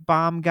to the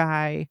bomb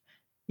guy.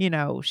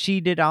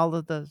 She did all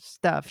of the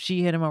stuff.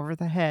 She hit him over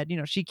the head.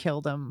 She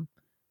killed him.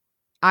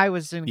 I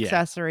was an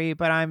accessory,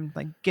 but I'm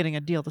like getting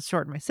a deal to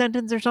shorten my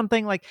sentence or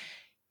something. Like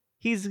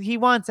he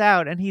wants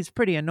out, and he's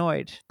pretty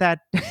annoyed that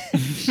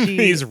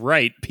he's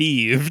right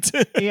peeved.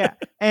 Yeah,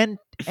 and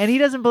he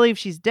doesn't believe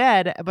she's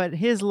dead, but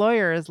his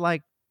lawyer is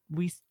like,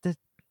 the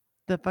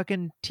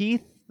fucking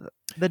teeth,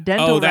 the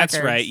dental. Oh, that's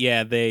records. right.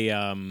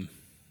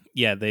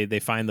 Yeah, they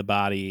find the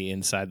body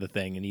inside the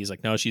thing, and he's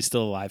like, no, she's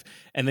still alive.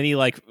 And then he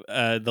like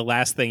the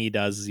last thing he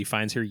does is he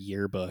finds her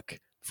yearbook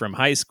from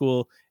high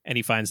school, and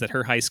he finds that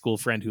her high school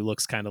friend who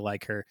looks kind of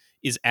like her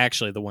is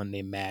actually the one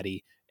named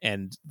Maddie,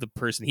 and the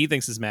person he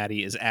thinks is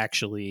Maddie is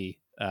actually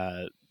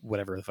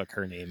whatever the fuck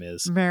her name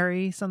is,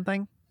 Mary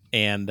something.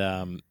 And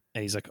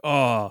he's like,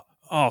 oh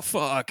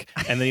fuck.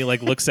 And then he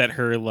like looks at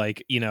her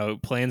like,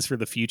 plans for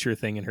the future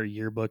thing in her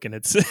yearbook, and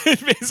it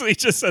basically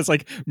just says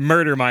like,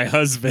 murder my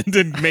husband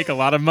and make a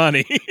lot of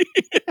money.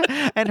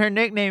 And her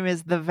nickname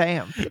is the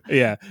Vamp.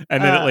 Yeah.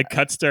 And then it like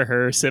cuts to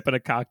her sipping a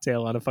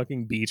cocktail on a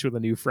fucking beach with a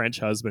new French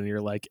husband, and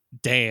you're like,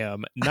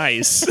 damn,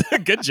 nice.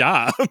 Good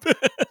job.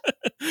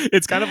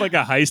 It's kind of like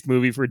a heist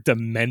movie for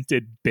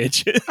demented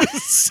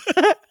bitches.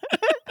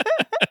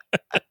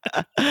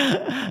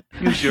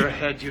 Use your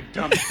head, you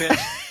dumb bitch.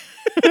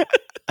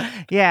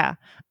 Yeah.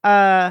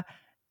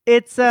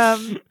 It's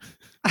Wait,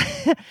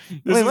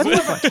 what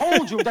never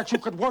told you that you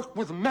could work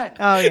with men?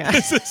 Oh yeah.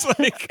 This is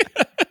like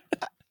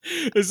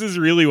this is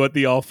really what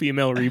the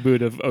all-female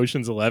reboot of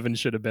Ocean's 11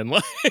 should have been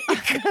like.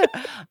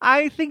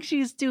 I think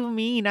she's too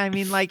mean. I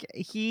mean, like,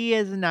 he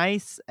is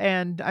nice,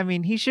 and I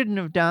mean, he shouldn't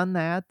have done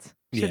that.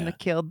 Shouldn't have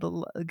killed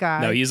the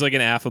guy. No, he's like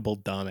an affable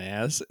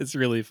dumbass. It's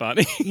really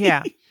funny.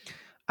 Yeah.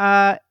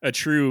 A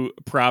true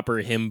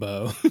proper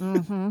himbo.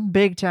 Mm-hmm,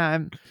 big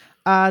time.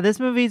 This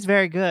movie's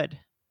very good.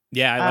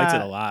 Yeah, I liked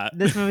it a lot.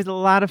 This movie's a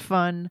lot of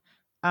fun.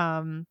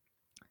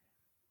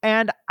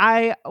 And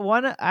I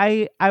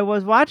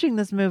was watching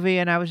this movie,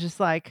 and I was just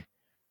like,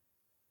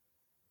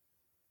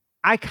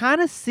 I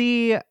kind of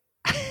see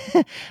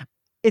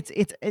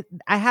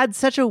I had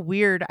such a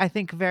weird, I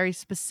think very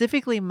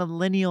specifically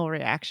millennial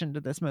reaction to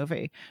this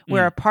movie,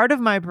 where a part of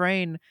my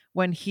brain,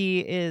 when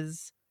he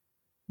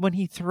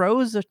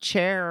throws a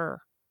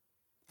chair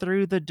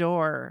through the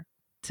door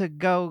to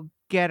go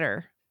get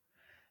her,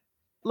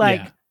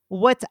 like,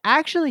 what's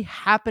actually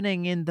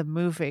happening in the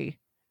movie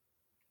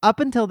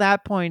up until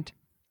that point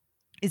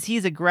is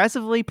he's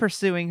aggressively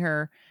pursuing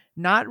her,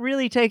 not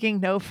really taking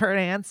no for an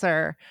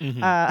answer,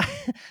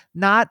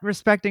 not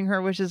respecting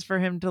her wishes for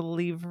him to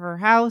leave her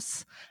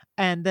house,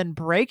 and then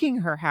breaking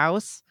her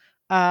house.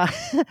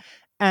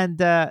 And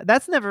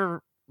that's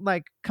never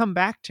like come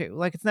back to,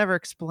 like, it's never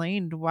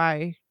explained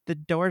why the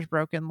door's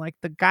broken. Like,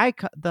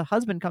 the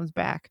husband comes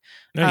back.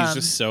 No, he's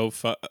just so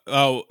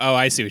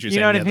I see what you're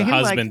saying. Know what yeah, I mean? The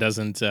husband like,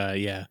 doesn't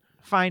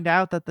find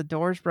out that the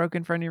door's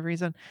broken for any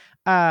reason.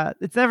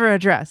 It's never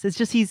addressed. It's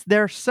just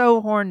they're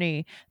so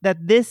horny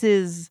that this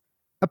is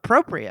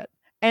appropriate.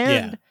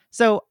 And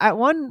so at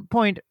one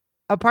point,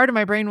 a part of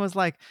my brain was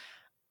like,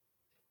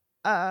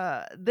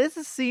 this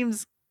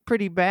seems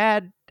pretty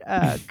bad,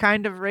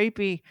 kind of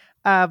rapey.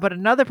 But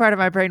another part of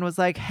my brain was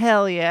like,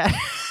 hell yeah,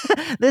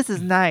 this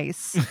is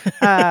nice.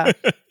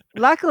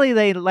 Luckily,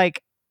 they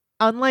like,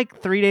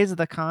 unlike 3 Days of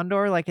the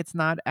Condor, like it's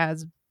not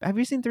as. Have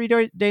you seen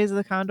 3 Days of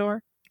the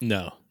Condor?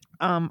 No.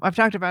 I've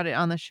talked about it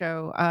on the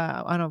show.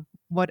 I don't know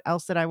what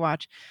else did I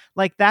watch.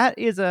 Like that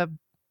is a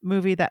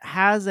movie that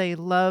has a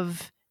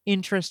love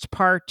interest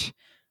part,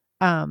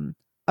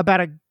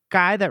 about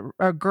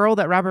a girl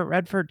that Robert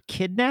Redford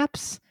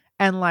kidnaps,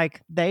 and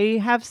like they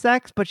have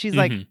sex, but she's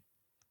like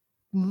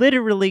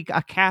literally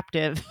a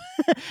captive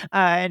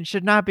and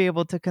should not be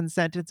able to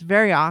consent. It's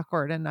very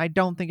awkward, and I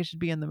don't think it should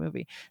be in the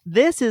movie.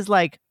 This is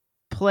like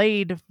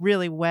played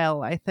really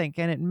well, I think,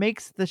 and it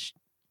makes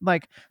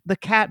like the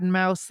cat and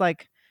mouse,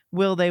 like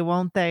will they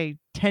won't they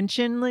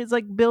tension is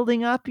like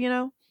building up,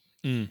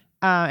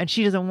 and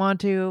she doesn't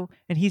want to,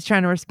 and he's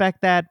trying to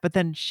respect that, but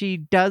then she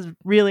does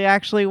really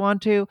actually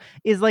want to,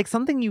 is like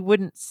something you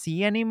wouldn't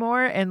see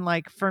anymore, and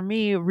like for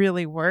me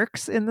really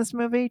works in this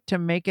movie to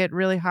make it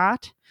really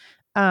hot.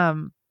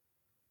 And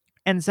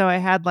so I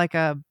had like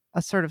a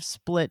sort of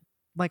split,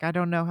 like I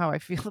don't know how I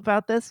feel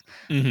about this.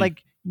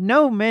 Like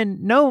no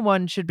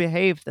one should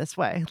behave this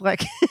way.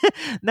 Like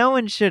no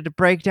one should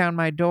break down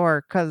my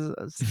door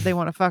because they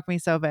want to fuck me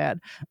so bad.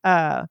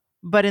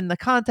 But in the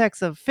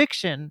context of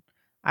fiction,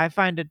 I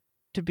find it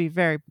to be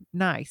very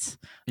nice.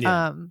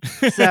 Yeah.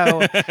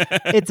 So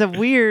it's a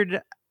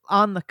weird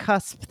on the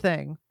cusp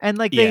thing. And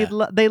like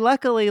they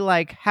luckily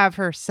like have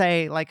her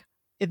say like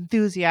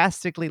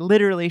enthusiastically,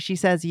 literally she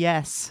says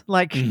yes,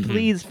 like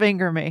please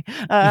finger me.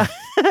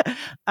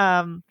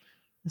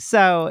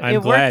 So I'm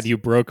glad you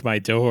broke my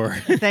door.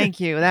 Thank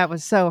you. That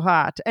was so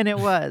hot. And it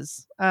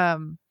was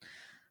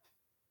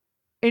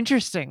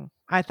interesting.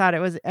 I thought it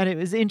was, and it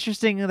was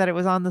interesting that it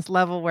was on this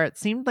level where it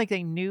seemed like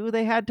they knew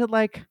they had to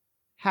like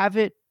have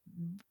it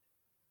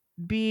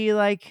be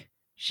like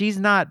she is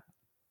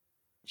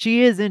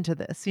into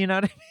this, you know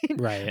what I mean?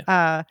 Right.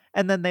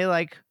 And then they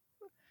like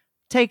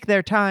take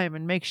their time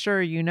and make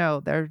sure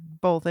they're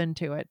both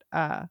into it.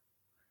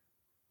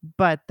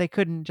 But they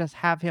couldn't just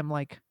have him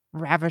like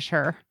ravish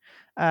her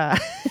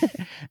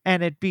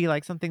and it be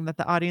like something that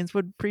the audience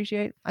would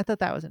appreciate. I thought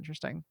that was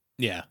interesting.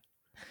 Yeah.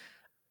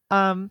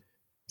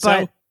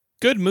 But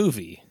good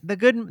movie.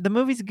 The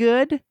movie's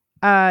good.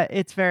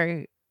 It's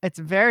very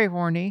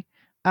horny.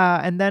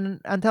 And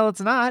then until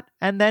it's not,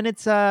 and then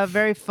it's a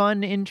very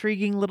fun,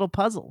 intriguing little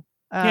puzzle.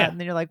 And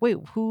then you're like, wait,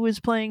 who is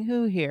playing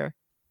who here?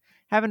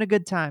 Having a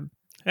good time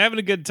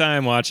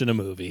watching a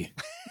movie.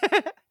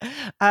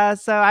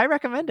 So I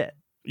recommend it.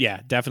 Yeah,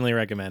 definitely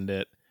recommend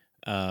it.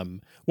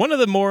 One of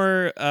the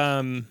more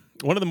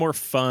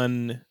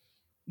fun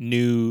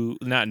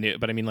not new,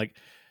 but I mean like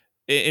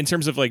in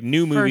terms of like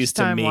new movies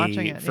to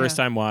me, first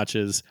time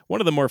watches, one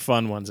of the more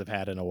fun ones I've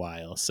had in a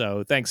while.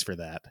 So thanks for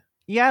that.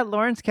 Yeah,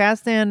 Lawrence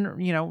Kasdan,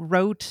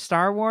 wrote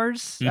Star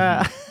Wars.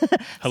 So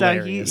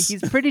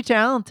he's pretty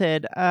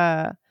talented.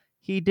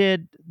 He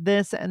did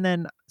this, and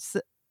then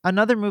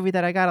another movie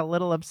that I got a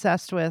little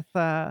obsessed with,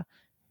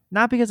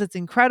 not because it's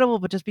incredible,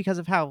 but just because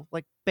of how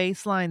like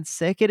baseline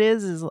sick it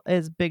is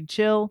Big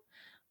Chill.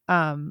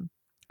 And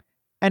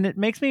it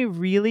makes me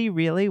really,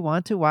 really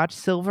want to watch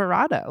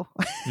Silverado,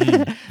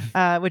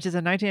 which is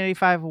a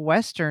 1985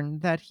 Western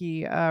that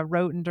he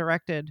wrote and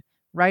directed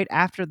right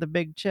after The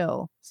Big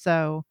Chill.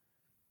 So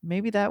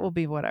maybe that will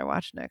be what I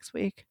watch next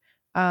week.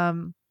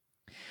 But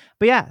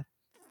yeah,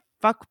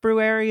 Fuck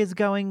Brewery is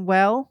going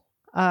well.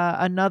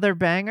 Another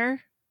banger.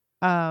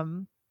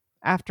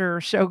 After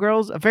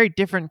Showgirls, a very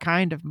different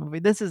kind of movie.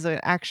 This is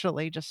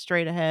actually just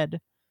straight ahead.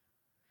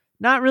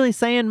 Not really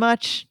saying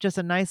much, just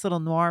a nice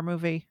little noir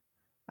movie.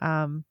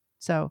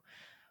 So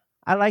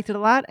I liked it a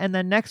lot. And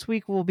then next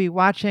week we'll be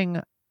watching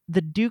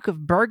The Duke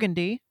of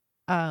Burgundy,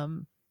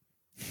 who's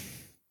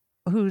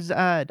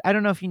I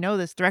don't know if you know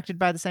this, directed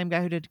by the same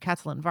guy who did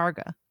Kathleen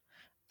Varga.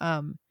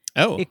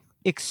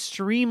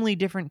 Extremely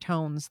different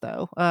tones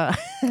though.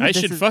 I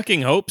should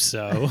fucking hope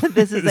so.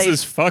 This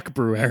is Fuck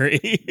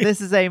Brewery. This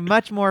is a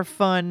much more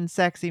fun,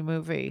 sexy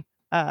movie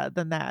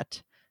than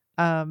that.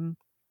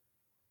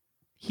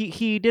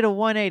 He did a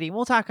 180.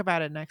 We'll talk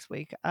about it next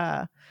week.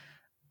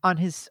 On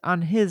his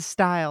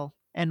style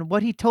and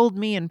what he told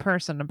me in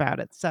person about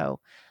it. So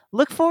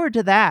look forward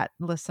to that,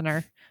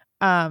 listener.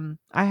 I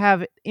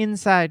have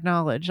inside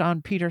knowledge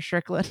on Peter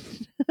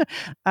Strickland.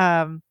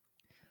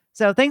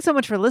 So thanks so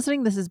much for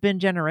listening. This has been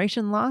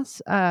Generation Loss.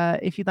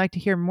 If you'd like to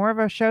hear more of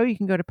our show, you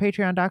can go to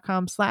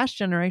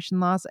patreon.com/Generation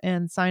Loss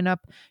and sign up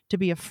to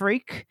be a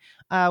freak,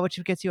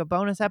 which gets you a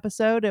bonus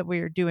episode.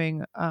 We're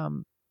doing,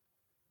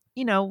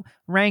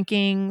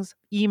 rankings,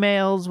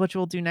 emails, which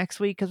we'll do next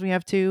week because we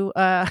have two.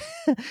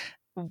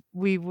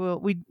 We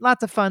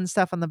lots of fun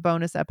stuff on the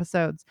bonus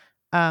episodes.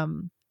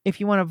 If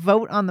you want to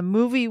vote on the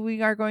movie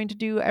we are going to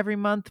do every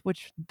month,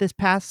 which this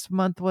past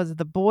month was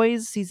The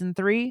Boys season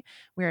 3,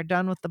 we are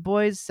done with The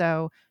Boys.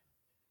 So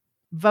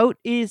vote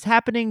is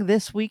happening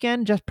this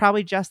weekend,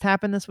 probably just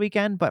happened this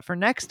weekend. But for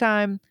next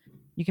time,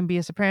 you can be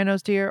a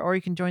Sopranos tier or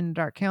you can join the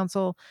Dark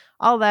Council.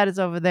 All that is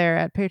over there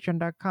at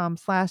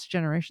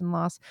patreon.com/Generation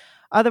Loss.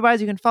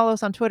 Otherwise, you can follow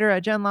us on Twitter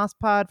at Gen Lost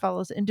Pod.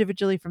 Follow us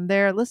individually from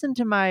there. Listen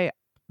to my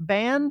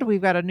band.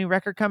 We've got a new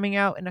record coming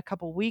out in a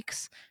couple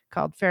weeks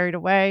called Ferried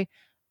Away.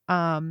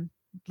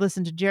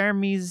 Listen to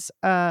Jeremy's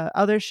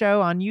other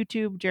show on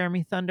YouTube,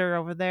 Jeremy Thunder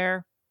over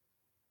there.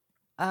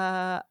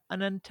 And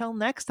until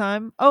next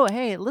time,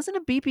 hey, listen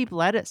to Beep Beep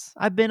Lettuce.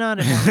 I've been on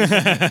it.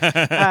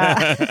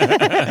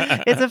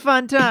 It's a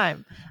fun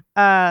time.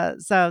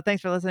 So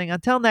thanks for listening.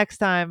 Until next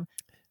time,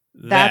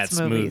 that's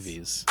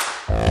movies.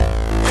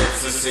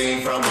 It's a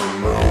scene from a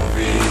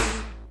movie.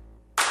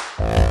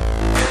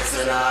 It's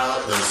an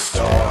aisle at the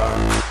store.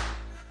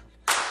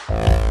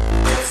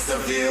 It's the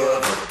view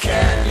of a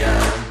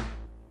canyon.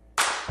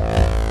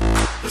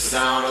 The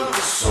sound of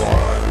the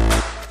sword.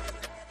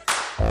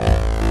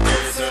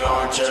 It's an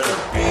orchard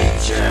of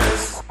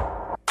peaches.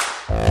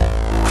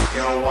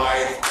 Your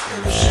wife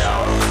in the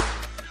shower.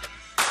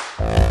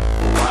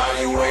 While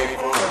you wait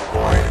for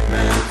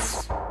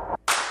appointments,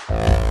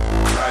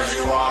 as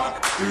you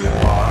walk through the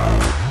bar.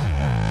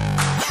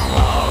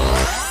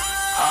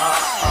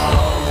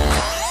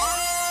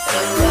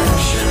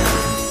 Erection.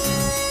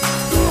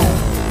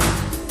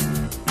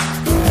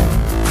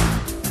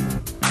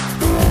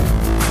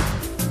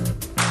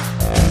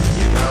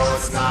 You know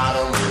it's not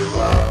only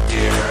love,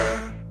 dear,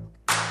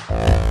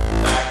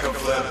 that can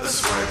flip the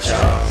switch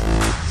up.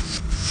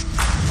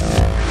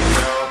 You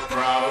know it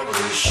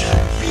probably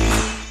should be.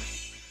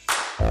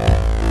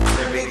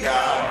 Maybe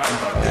God can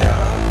fuck it up.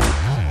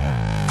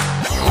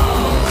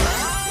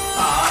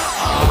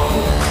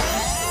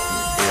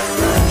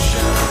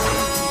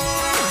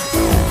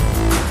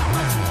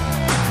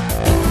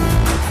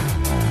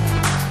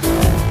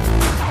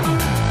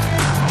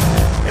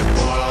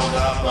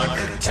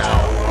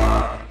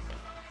 Tower,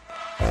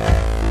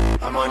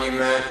 a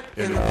monument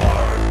in the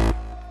park.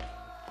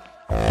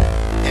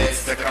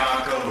 It's the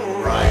cock of a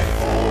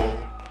rifle,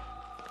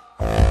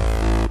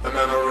 a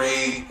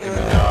memory in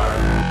the dark.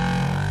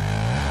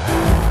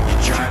 You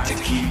tried to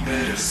keep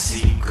it a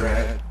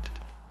secret,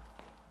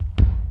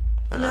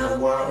 and now the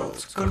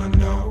world's gonna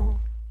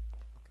know.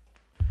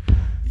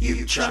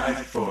 You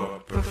tried for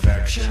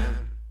perfection,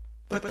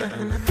 but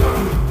then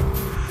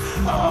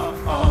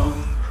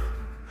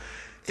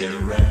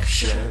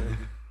erection.